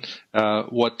done,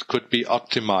 what could be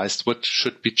optimized, what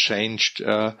should be changed,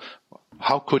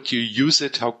 how could you use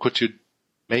it, how could you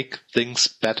make things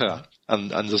better on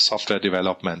the software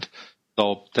development.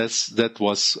 So that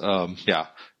was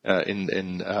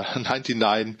in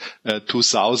 99,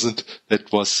 2000,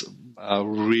 it was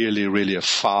really a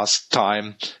fast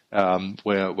time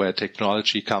where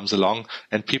technology comes along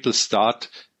and people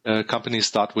companies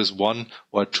start with 1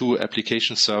 or 2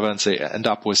 application servers and they end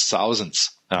up with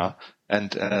thousands.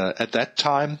 And at that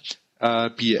time,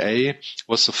 BA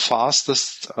was the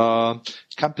fastest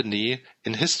company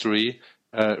in history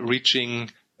reaching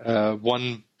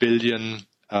 $1 billion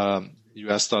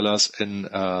US dollars in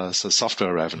the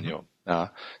software revenue.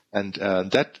 And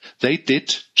that they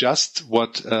did just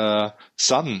what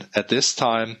Sun at this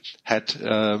time had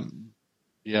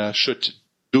should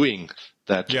doing.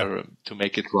 That to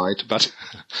make it right, but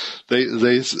they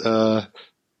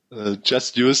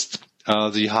just used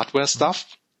the hardware stuff,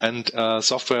 and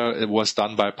software was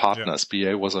done by partners.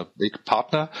 BA was a big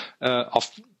partner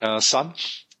of Sun,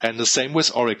 and the same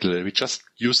with Oracle. We just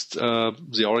used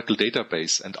the Oracle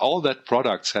database, and all that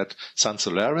products had Sun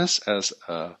Solaris as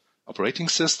operating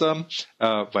system,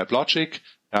 WebLogic,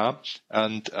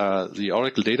 and the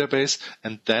Oracle database,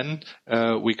 and then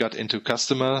we got into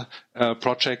customer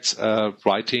projects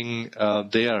writing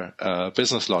their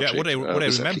business logic. Yeah, what I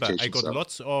remember, I got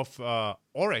lots of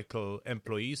Oracle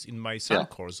employees in my Sun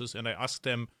courses, and I asked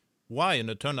them why, and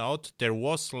it turned out there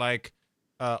was like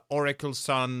Oracle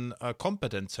Sun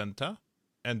Competence Center,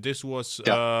 and this was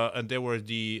and there were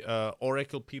the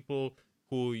Oracle people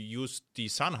who used the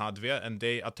Sun hardware, and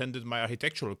they attended my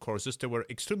architectural courses. They were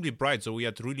extremely bright, so we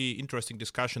had really interesting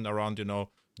discussion around,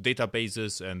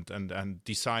 databases and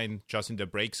design just in the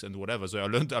breaks and whatever. So I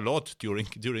learned a lot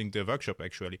during the workshop,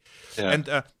 actually. Yeah. And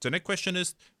the next question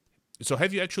is, so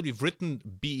have you actually written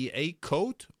BEA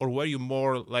code, or were you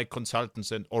more like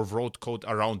consultants or wrote code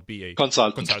around BA?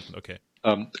 Consultant, okay.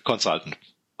 Consultant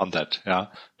on that,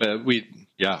 we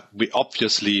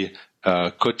obviously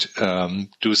could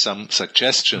do some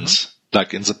suggestions.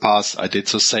 Like in the past, I did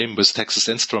the same with Texas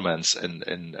Instruments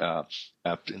in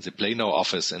the Plano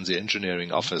office, in the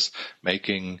engineering office,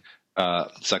 making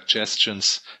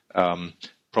suggestions,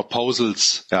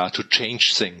 proposals to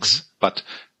change things. But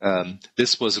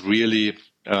this was really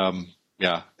a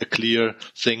clear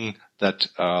thing that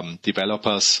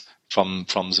developers from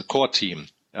the core team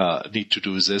need to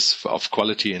do this of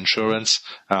quality assurance,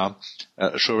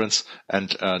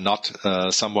 and not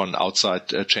someone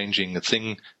outside changing a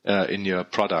thing in your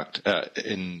product,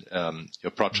 in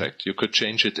your project. You could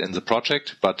change it in the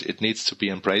project, but it needs to be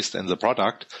embraced in the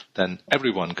product. Then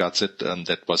everyone gets it, and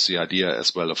that was the idea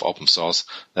as well of open source,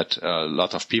 that a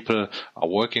lot of people are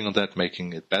working on that,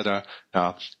 making it better,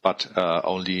 but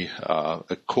only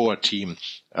a core team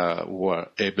were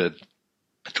able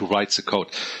to write the code.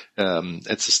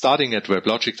 Starting at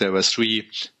WebLogic, there were three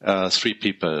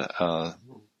people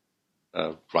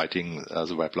writing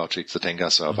the WebLogic, the Tenga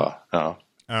server.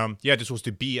 This was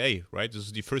the BA, right? This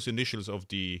is the first initials of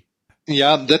the.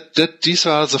 Yeah, these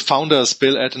are the founders,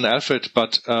 Bill, Ed, and Alfred.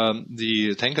 But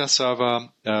the Tenga server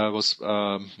was,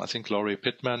 I think, Laurie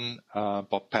Pittman,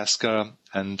 Bob Pasker,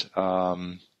 and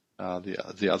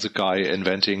the other guy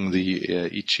inventing the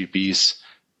EGBs.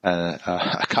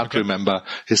 I can't remember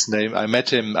his name. I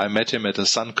met him at a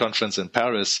Sun conference in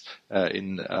Paris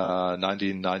in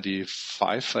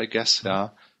 1995, I guess. Yeah,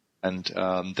 and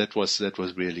that was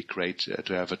really great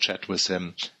to have a chat with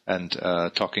him and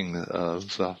talking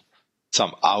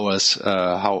some hours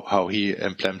how he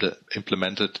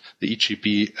implemented the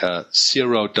EGB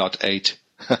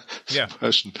 0.8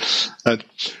 version. And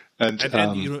And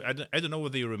I don't know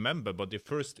whether you remember, but the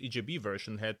first EJB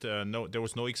version had there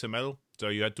was no XML, so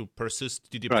you had to persist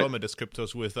the deployment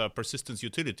descriptors with persistence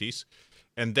utilities,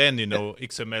 and then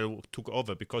XML took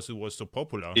over because it was so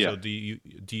popular. Yeah. So the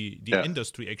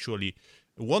industry actually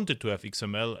wanted to have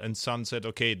XML, and Sun said,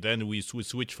 okay, then we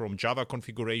switch from Java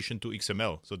configuration to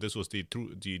XML. So this was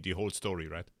the whole story,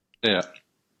 right? Yeah.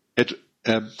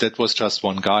 That was just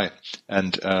one guy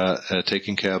and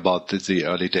taking care about the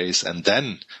early days, and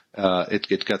then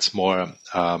it gets more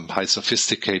high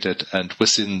sophisticated, and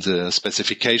within the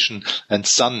specification, and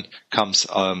Sun comes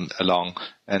along,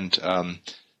 and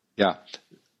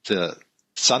the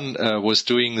Sun was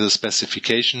doing the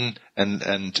specification,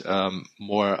 and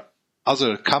more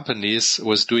other companies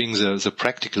was doing the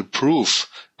practical proof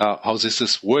how this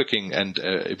is working and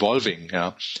evolving.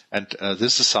 Yeah, and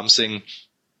this is something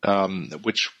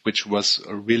which was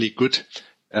really good,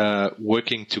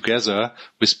 working together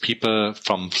with people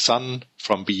from Sun,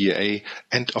 from BEA,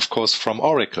 and of course from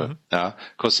Oracle,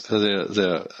 because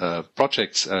the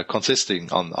projects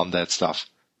consisting on that stuff.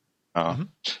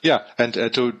 Yeah, and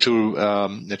to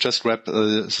just wrap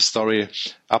the story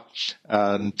up,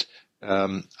 and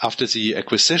after the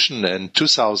acquisition in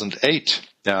 2008,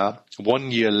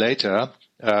 1 year later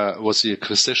was the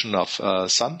acquisition of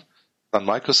Sun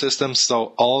Microsystems.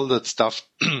 So all that stuff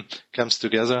comes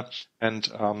together, and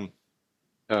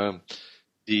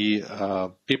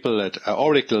the people at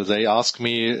Oracle, they asked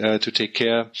me to take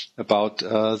care about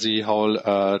the whole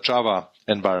Java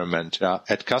environment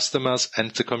at customers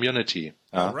and the community.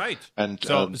 Right. And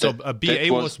so BA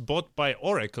was bought by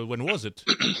Oracle. When was it?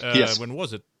 Yes. When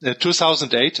was it?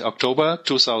 2008, October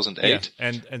 2008.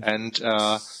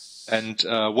 Yeah. And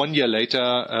 1 year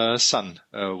later, Sun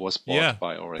was bought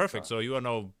by Oracle. Perfect. So you are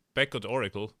now back at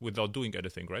Oracle without doing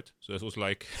anything, right? So it was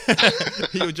like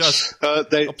you just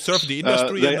observed the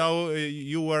industry, and now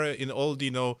you were in all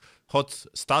the hot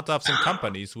startups and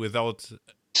companies without.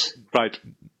 Right.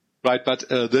 But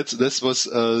this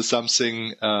was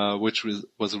something which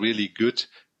was really good.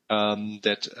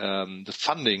 That the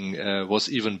funding was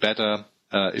even better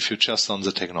if you're just on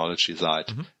the technology side.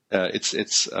 Mm-hmm.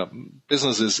 It's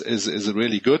business is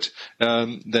really good,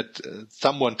 that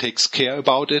someone takes care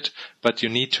about it, but you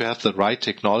need to have the right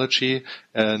technology,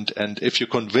 and if you're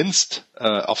convinced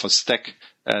of a stack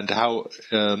and how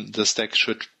the stack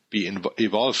should be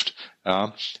evolved,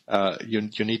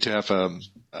 you need to have a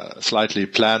slightly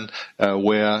plan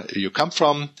where you come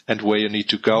from and where you need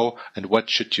to go and what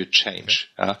should you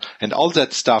change, and all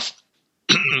that stuff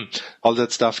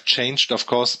changed, of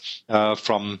course,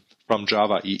 from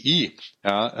Java EE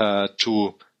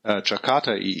to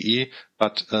Jakarta EE,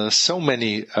 but so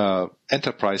many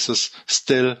enterprises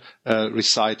still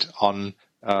reside on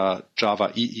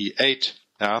Java EE 8,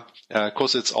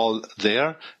 because it's all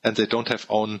there, and they don't have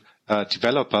own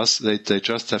developers. They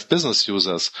just have business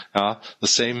users. The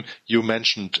same you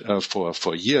mentioned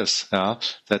for years.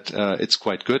 That it's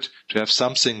quite good to have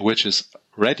something which is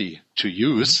ready to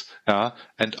use.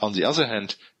 And on the other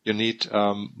hand, you need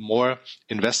more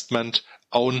investment,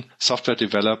 own software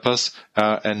developers,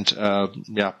 and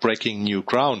breaking new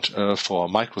ground for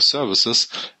microservices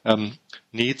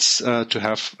needs to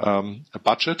have a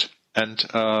budget and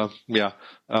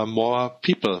more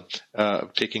people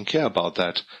taking care about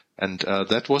that. And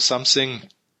that was something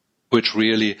which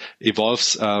really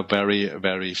evolves very,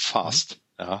 very fast.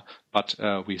 But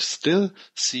we still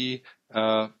see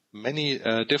many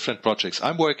different projects.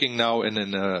 I'm working now in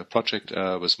a project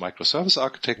with microservice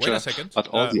architecture. Wait a second. But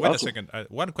all wait a second.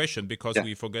 One question, because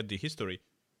we forget the history.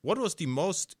 What was the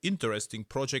most interesting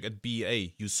project at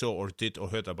BEA you saw or did or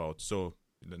heard about? So,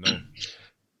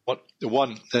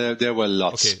 there were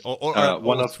lots. Okay,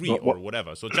 or three or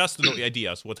whatever. So just to know the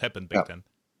ideas, what happened back then.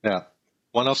 Yeah.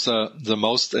 One of the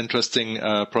most interesting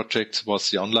projects was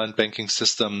the online banking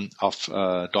system of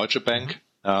Deutsche Bank.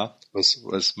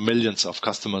 With millions of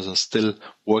customers are still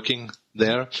working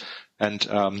there. And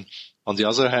on the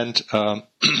other hand,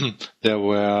 there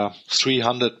were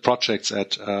 300 projects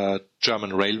at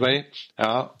German Railway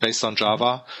based on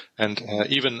Java, and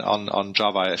even on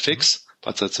Java FX,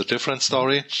 but that's a different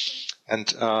story.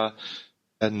 And on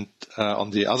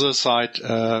the other side,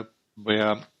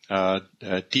 where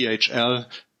DHL,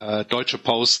 Deutsche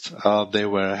Post, they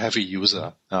were a heavy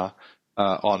user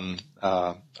on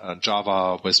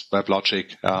Java with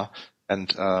WebLogic,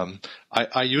 and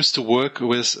I used to work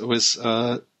with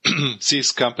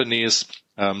these companies,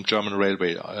 German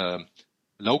Railway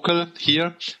local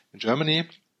here in Germany,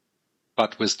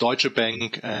 but with Deutsche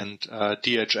Bank and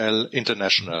DHL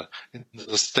International in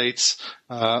the States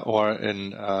or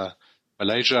in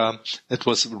Malaysia. It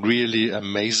was really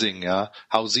amazing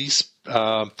how these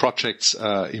projects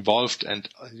evolved, and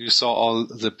you saw all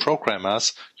the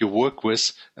programmers you work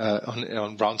with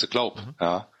on around the globe.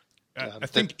 I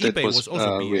think eBay was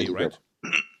also BA, really right?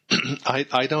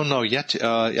 I don't know yet.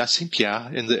 I think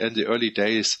in the early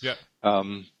days. Yeah.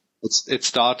 It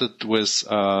started with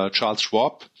Charles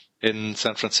Schwab in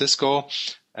San Francisco,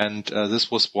 and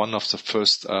this was one of the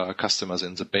first customers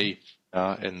in the Bay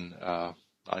in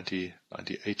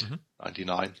 1998,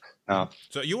 99.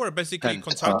 So you were basically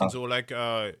consulting, so like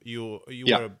you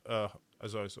were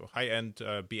so high-end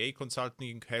BA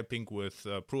consulting, helping with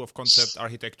proof of concept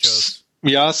architectures.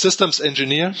 Yeah, systems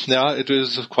engineer. Yeah, it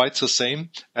was quite the same,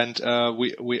 and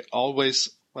we always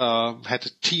had a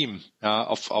team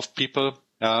of people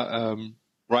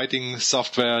writing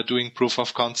software, doing proof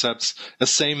of concepts, the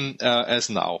same as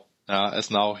now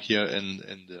here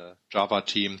in the Java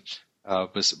team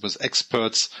with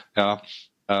experts.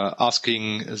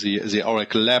 Asking the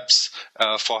Oracle Labs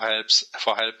for help.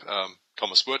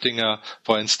 Thomas Wertinger,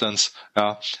 for instance,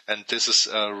 and this is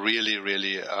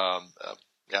really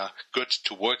good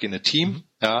to work in a team.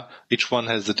 Each one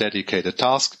has a dedicated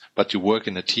task, but you work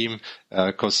in a team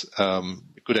because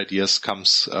good ideas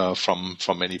comes from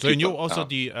many people. So you know also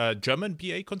the German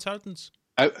BA consultants?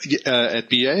 At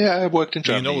BA, I worked in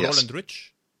Germany. Do you know yes. Roland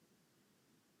Rich?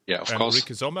 Yeah, of course.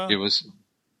 Ulrike Sommer? He was.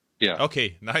 Yeah.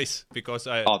 Okay, nice. Because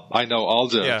I know all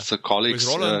the colleagues.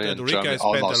 With Roland and Ulrike, I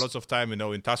spent almost. a lot of time,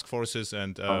 in task forces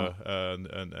and bug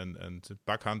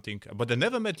hunting. But I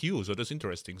never met you, so that's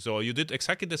interesting. So you did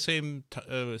exactly the same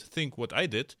thing what I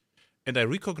did, and I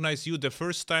recognized you the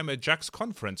first time at Jack's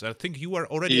conference. I think you were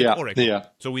already at Oracle. Yeah.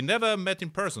 So we never met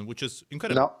in person, which is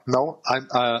incredible. No, I'm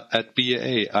at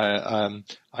BA.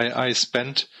 I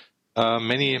spent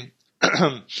many.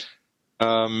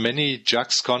 Many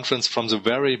Jack's conference from the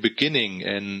very beginning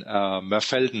in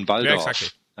Mörfelden, Walldorf. Yeah, exactly.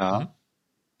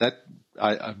 That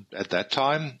at that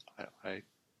time, I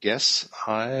guess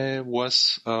I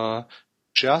was I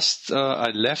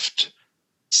left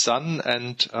Sun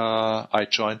and I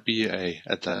joined BA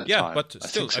at that time. Yeah, but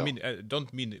still, so. I mean, I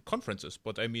don't mean conferences,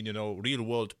 but I mean, real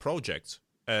world projects.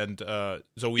 And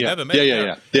so we never met.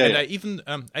 And I even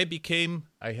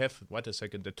I have, wait a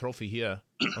second, the trophy here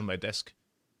on my desk.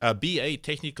 BA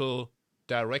technical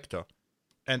director,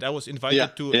 and I was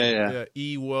invited to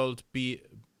eWorld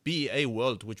BA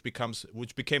World, which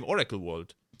became Oracle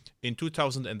World in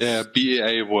 2000 and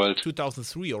BA World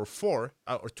 2003 or 4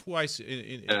 or twice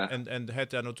and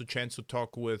had another chance to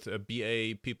talk with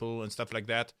BA people and stuff like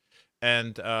that,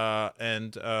 and I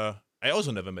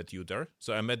also never met you there,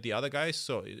 so I met the other guys.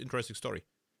 So interesting story.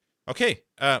 Okay.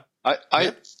 I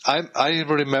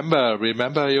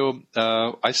remember you.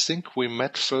 I think we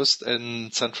met first in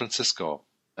San Francisco.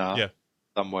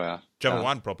 Somewhere. Java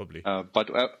 1 probably. But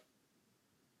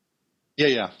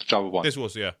Java 1. This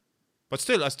was But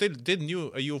still, I still didn't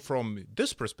know you from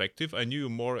this perspective. I knew you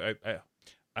more.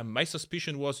 My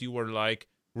suspicion was you were like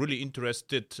really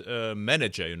interested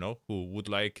manager, who would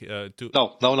like to.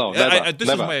 No, never. This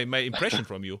never. is my impression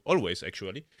from you, always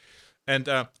actually. And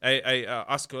I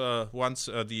asked once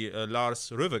the Lars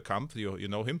Röwekamp, you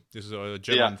know him, this is a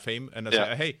German fame, and I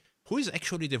said, hey, who is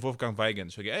actually the Wolfgang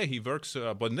Weigand? So, he works,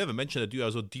 but never mentioned that you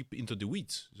are so deep into the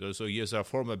weeds. So he is a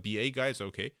former BA guy, so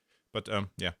okay. But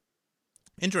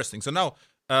interesting. So now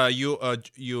you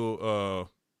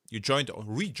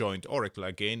rejoined Oracle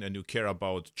again, and you care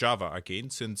about Java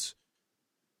again since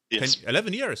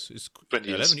 11 years. It's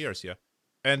 11 years, yeah.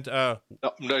 And all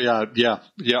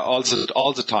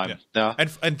the time. Yeah.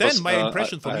 And then my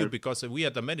impression from you, because we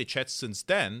had many chats since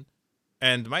then,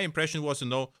 and my impression was,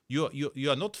 you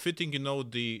are not fitting,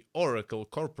 the Oracle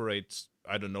corporate.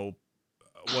 I don't know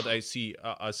what I see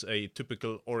as a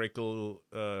typical Oracle,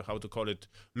 how to call it,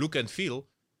 look and feel.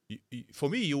 For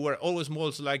me, you were always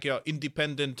more like an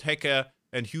independent hacker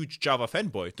and huge Java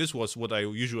fanboy. This was what I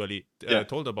usually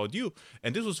told about you,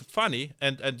 and this was funny.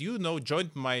 And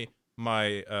joined my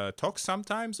talk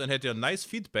sometimes and had a nice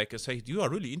feedback and say, you are a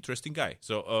really interesting guy.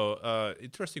 So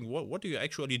interesting, what are you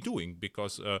actually doing?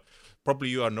 Because probably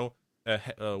you are no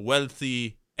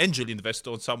wealthy angel investor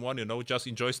or someone, just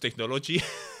enjoys technology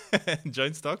and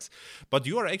joins stocks. But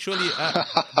you are actually,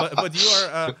 but you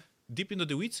are deep into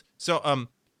the weeds. So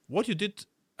what you did,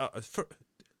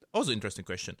 also interesting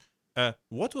question.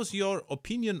 What was your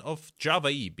opinion of Java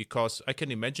E? Because I can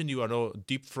imagine you are now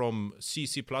deep from C,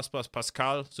 C++,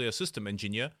 Pascal, so you're a system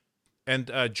engineer.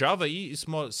 And Java E is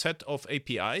more set of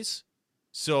APIs.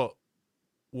 So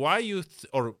why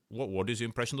what is your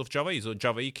impression of Java E? So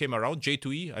Java E came around,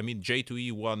 J2E,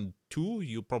 J2E 1.2,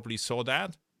 you probably saw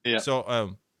that. Yeah.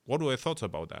 So what were your thoughts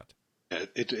about that?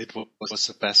 It was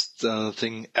the best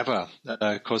thing ever,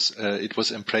 because it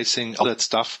was embracing all that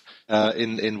stuff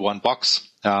in one box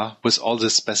with all the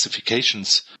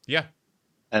specifications. Yeah.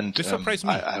 And this surprised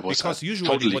me I was because usually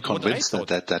totally what convinced I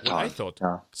thought, at that time. What I thought.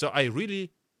 Yeah. So I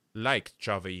really liked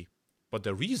Java EE, but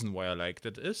the reason why I liked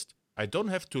it is I don't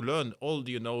have to learn all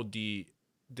the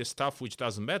stuff which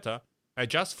doesn't matter. I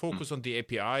just focus on the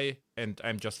API and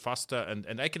I'm just faster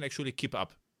and I can actually keep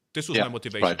up. This was my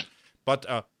motivation. Right. But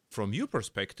from your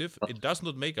perspective, it does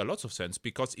not make a lot of sense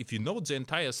because if you know the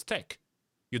entire stack,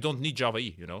 you don't need Java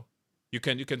EE. You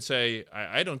can say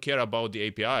I don't care about the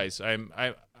APIs.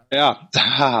 Yeah,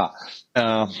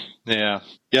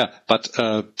 yeah. But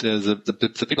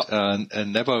the people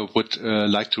never would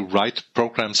like to write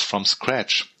programs from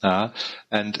scratch,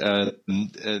 and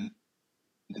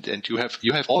you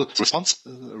have all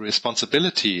the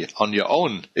responsibility on your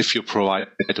own if you provide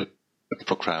a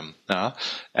program.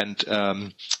 And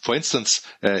for instance,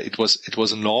 it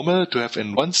was normal to have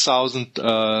in 1,000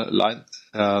 line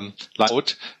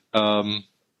code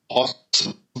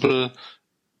possible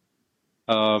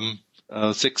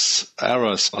 6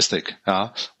 errors mistake,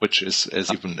 which is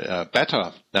even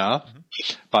better.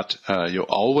 But you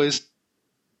always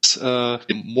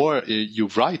more you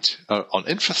write on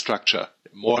infrastructure,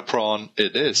 more prone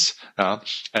it is,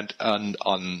 and on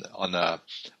a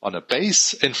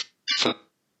base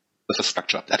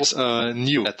infrastructure that was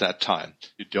new at that time.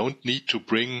 You don't need to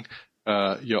bring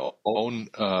your own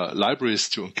libraries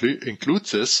to include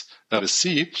this with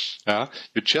C.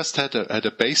 You just had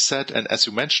a base set, and as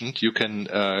you mentioned, you can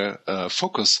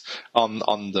focus on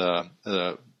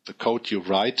the code you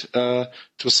write to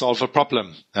solve a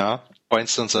problem. For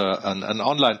instance, an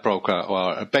online broker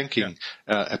or a banking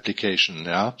application,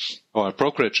 or a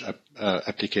brokerage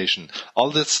application.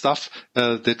 All that stuff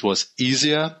that was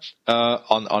easier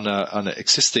on an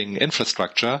existing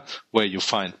infrastructure where you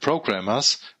find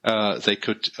programmers. They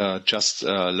could just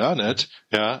learn it,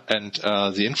 and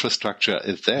the infrastructure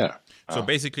is there. So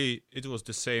basically, it was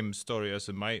the same story as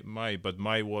but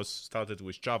my was started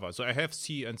with Java. So I have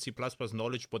C and C++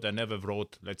 knowledge, but I never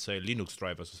wrote, let's say, Linux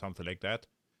drivers or something like that.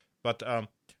 But I'm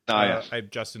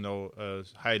just a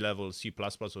high level C++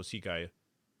 or C guy,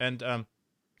 and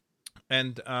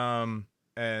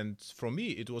for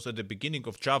me it was at the beginning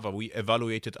of Java. We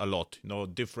evaluated a lot,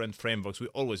 different frameworks. We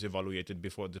always evaluated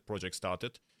before the project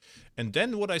started, and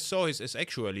then what I saw is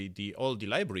actually all the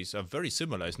libraries are very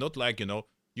similar. It's not like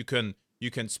you can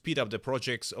speed up the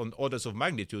projects on orders of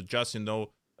magnitude just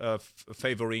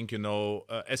favoring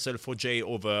SL4J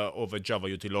over Java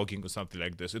util-logging or something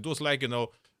like this. It was like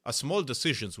a small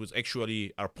decisions which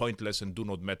actually are pointless and do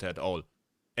not matter at all.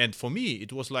 And for me,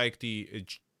 it was like the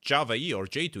Java EE or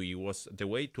J2EE was the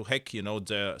way to hack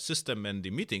the system and the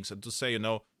meetings, and to say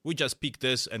we just pick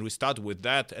this and we start with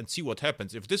that and see what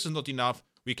happens. If this is not enough,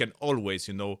 we can always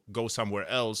go somewhere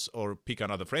else or pick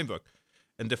another framework.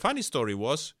 And the funny story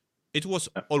was, it was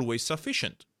always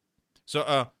sufficient.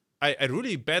 So I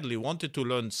really badly wanted to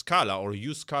learn Scala or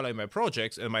use Scala in my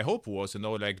projects, and my hope was,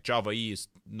 like Java EE is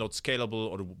not scalable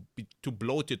or too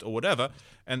bloated or whatever.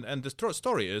 And the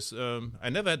story is, I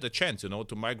never had the chance,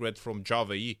 to migrate from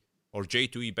Java EE or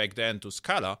J2EE back then to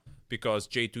Scala, because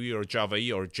J2EE or Java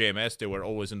EE or JMS, they were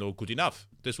always good enough.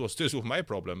 This was my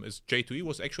problem. Is J2EE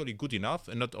was actually good enough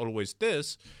and not always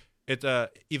this. It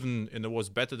even was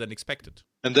better than expected.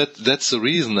 And that's the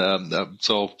reason.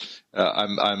 So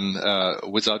I'm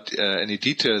without any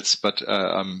details, but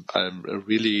I'm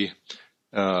really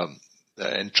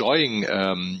enjoying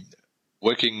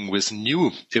working with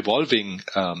new evolving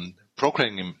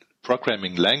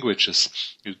programming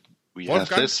languages. We Wolfgang,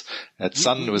 have this at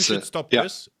Sun. We should stop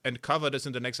this and cover this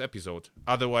in the next episode.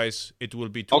 Otherwise, it will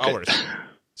be 2 hours.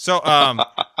 So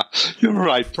you're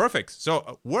right. Perfect.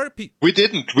 So we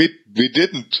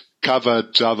didn't cover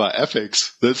Java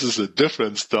FX. This is a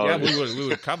different story. Yeah, we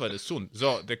will cover this soon.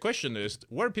 So the question is,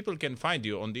 where people can find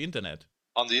you on the internet?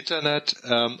 On the internet,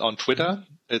 on Twitter,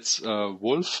 it's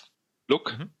Wolf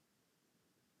Look.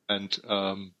 And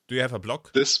do you have a blog?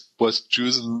 This was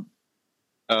chosen.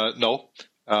 No,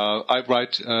 I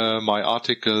write my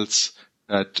articles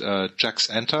at Jax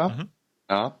Enter.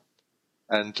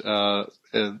 And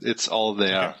it's all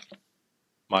there. Okay.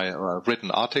 My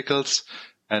written articles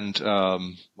and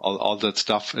all that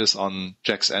stuff is on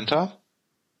Jax Enter.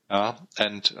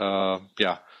 And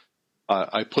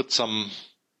I put some.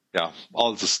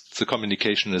 All the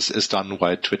communication is done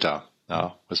via Twitter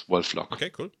with Wolflock. Okay,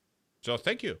 cool. So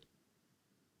thank you.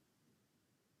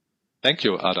 Thank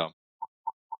you, Adam.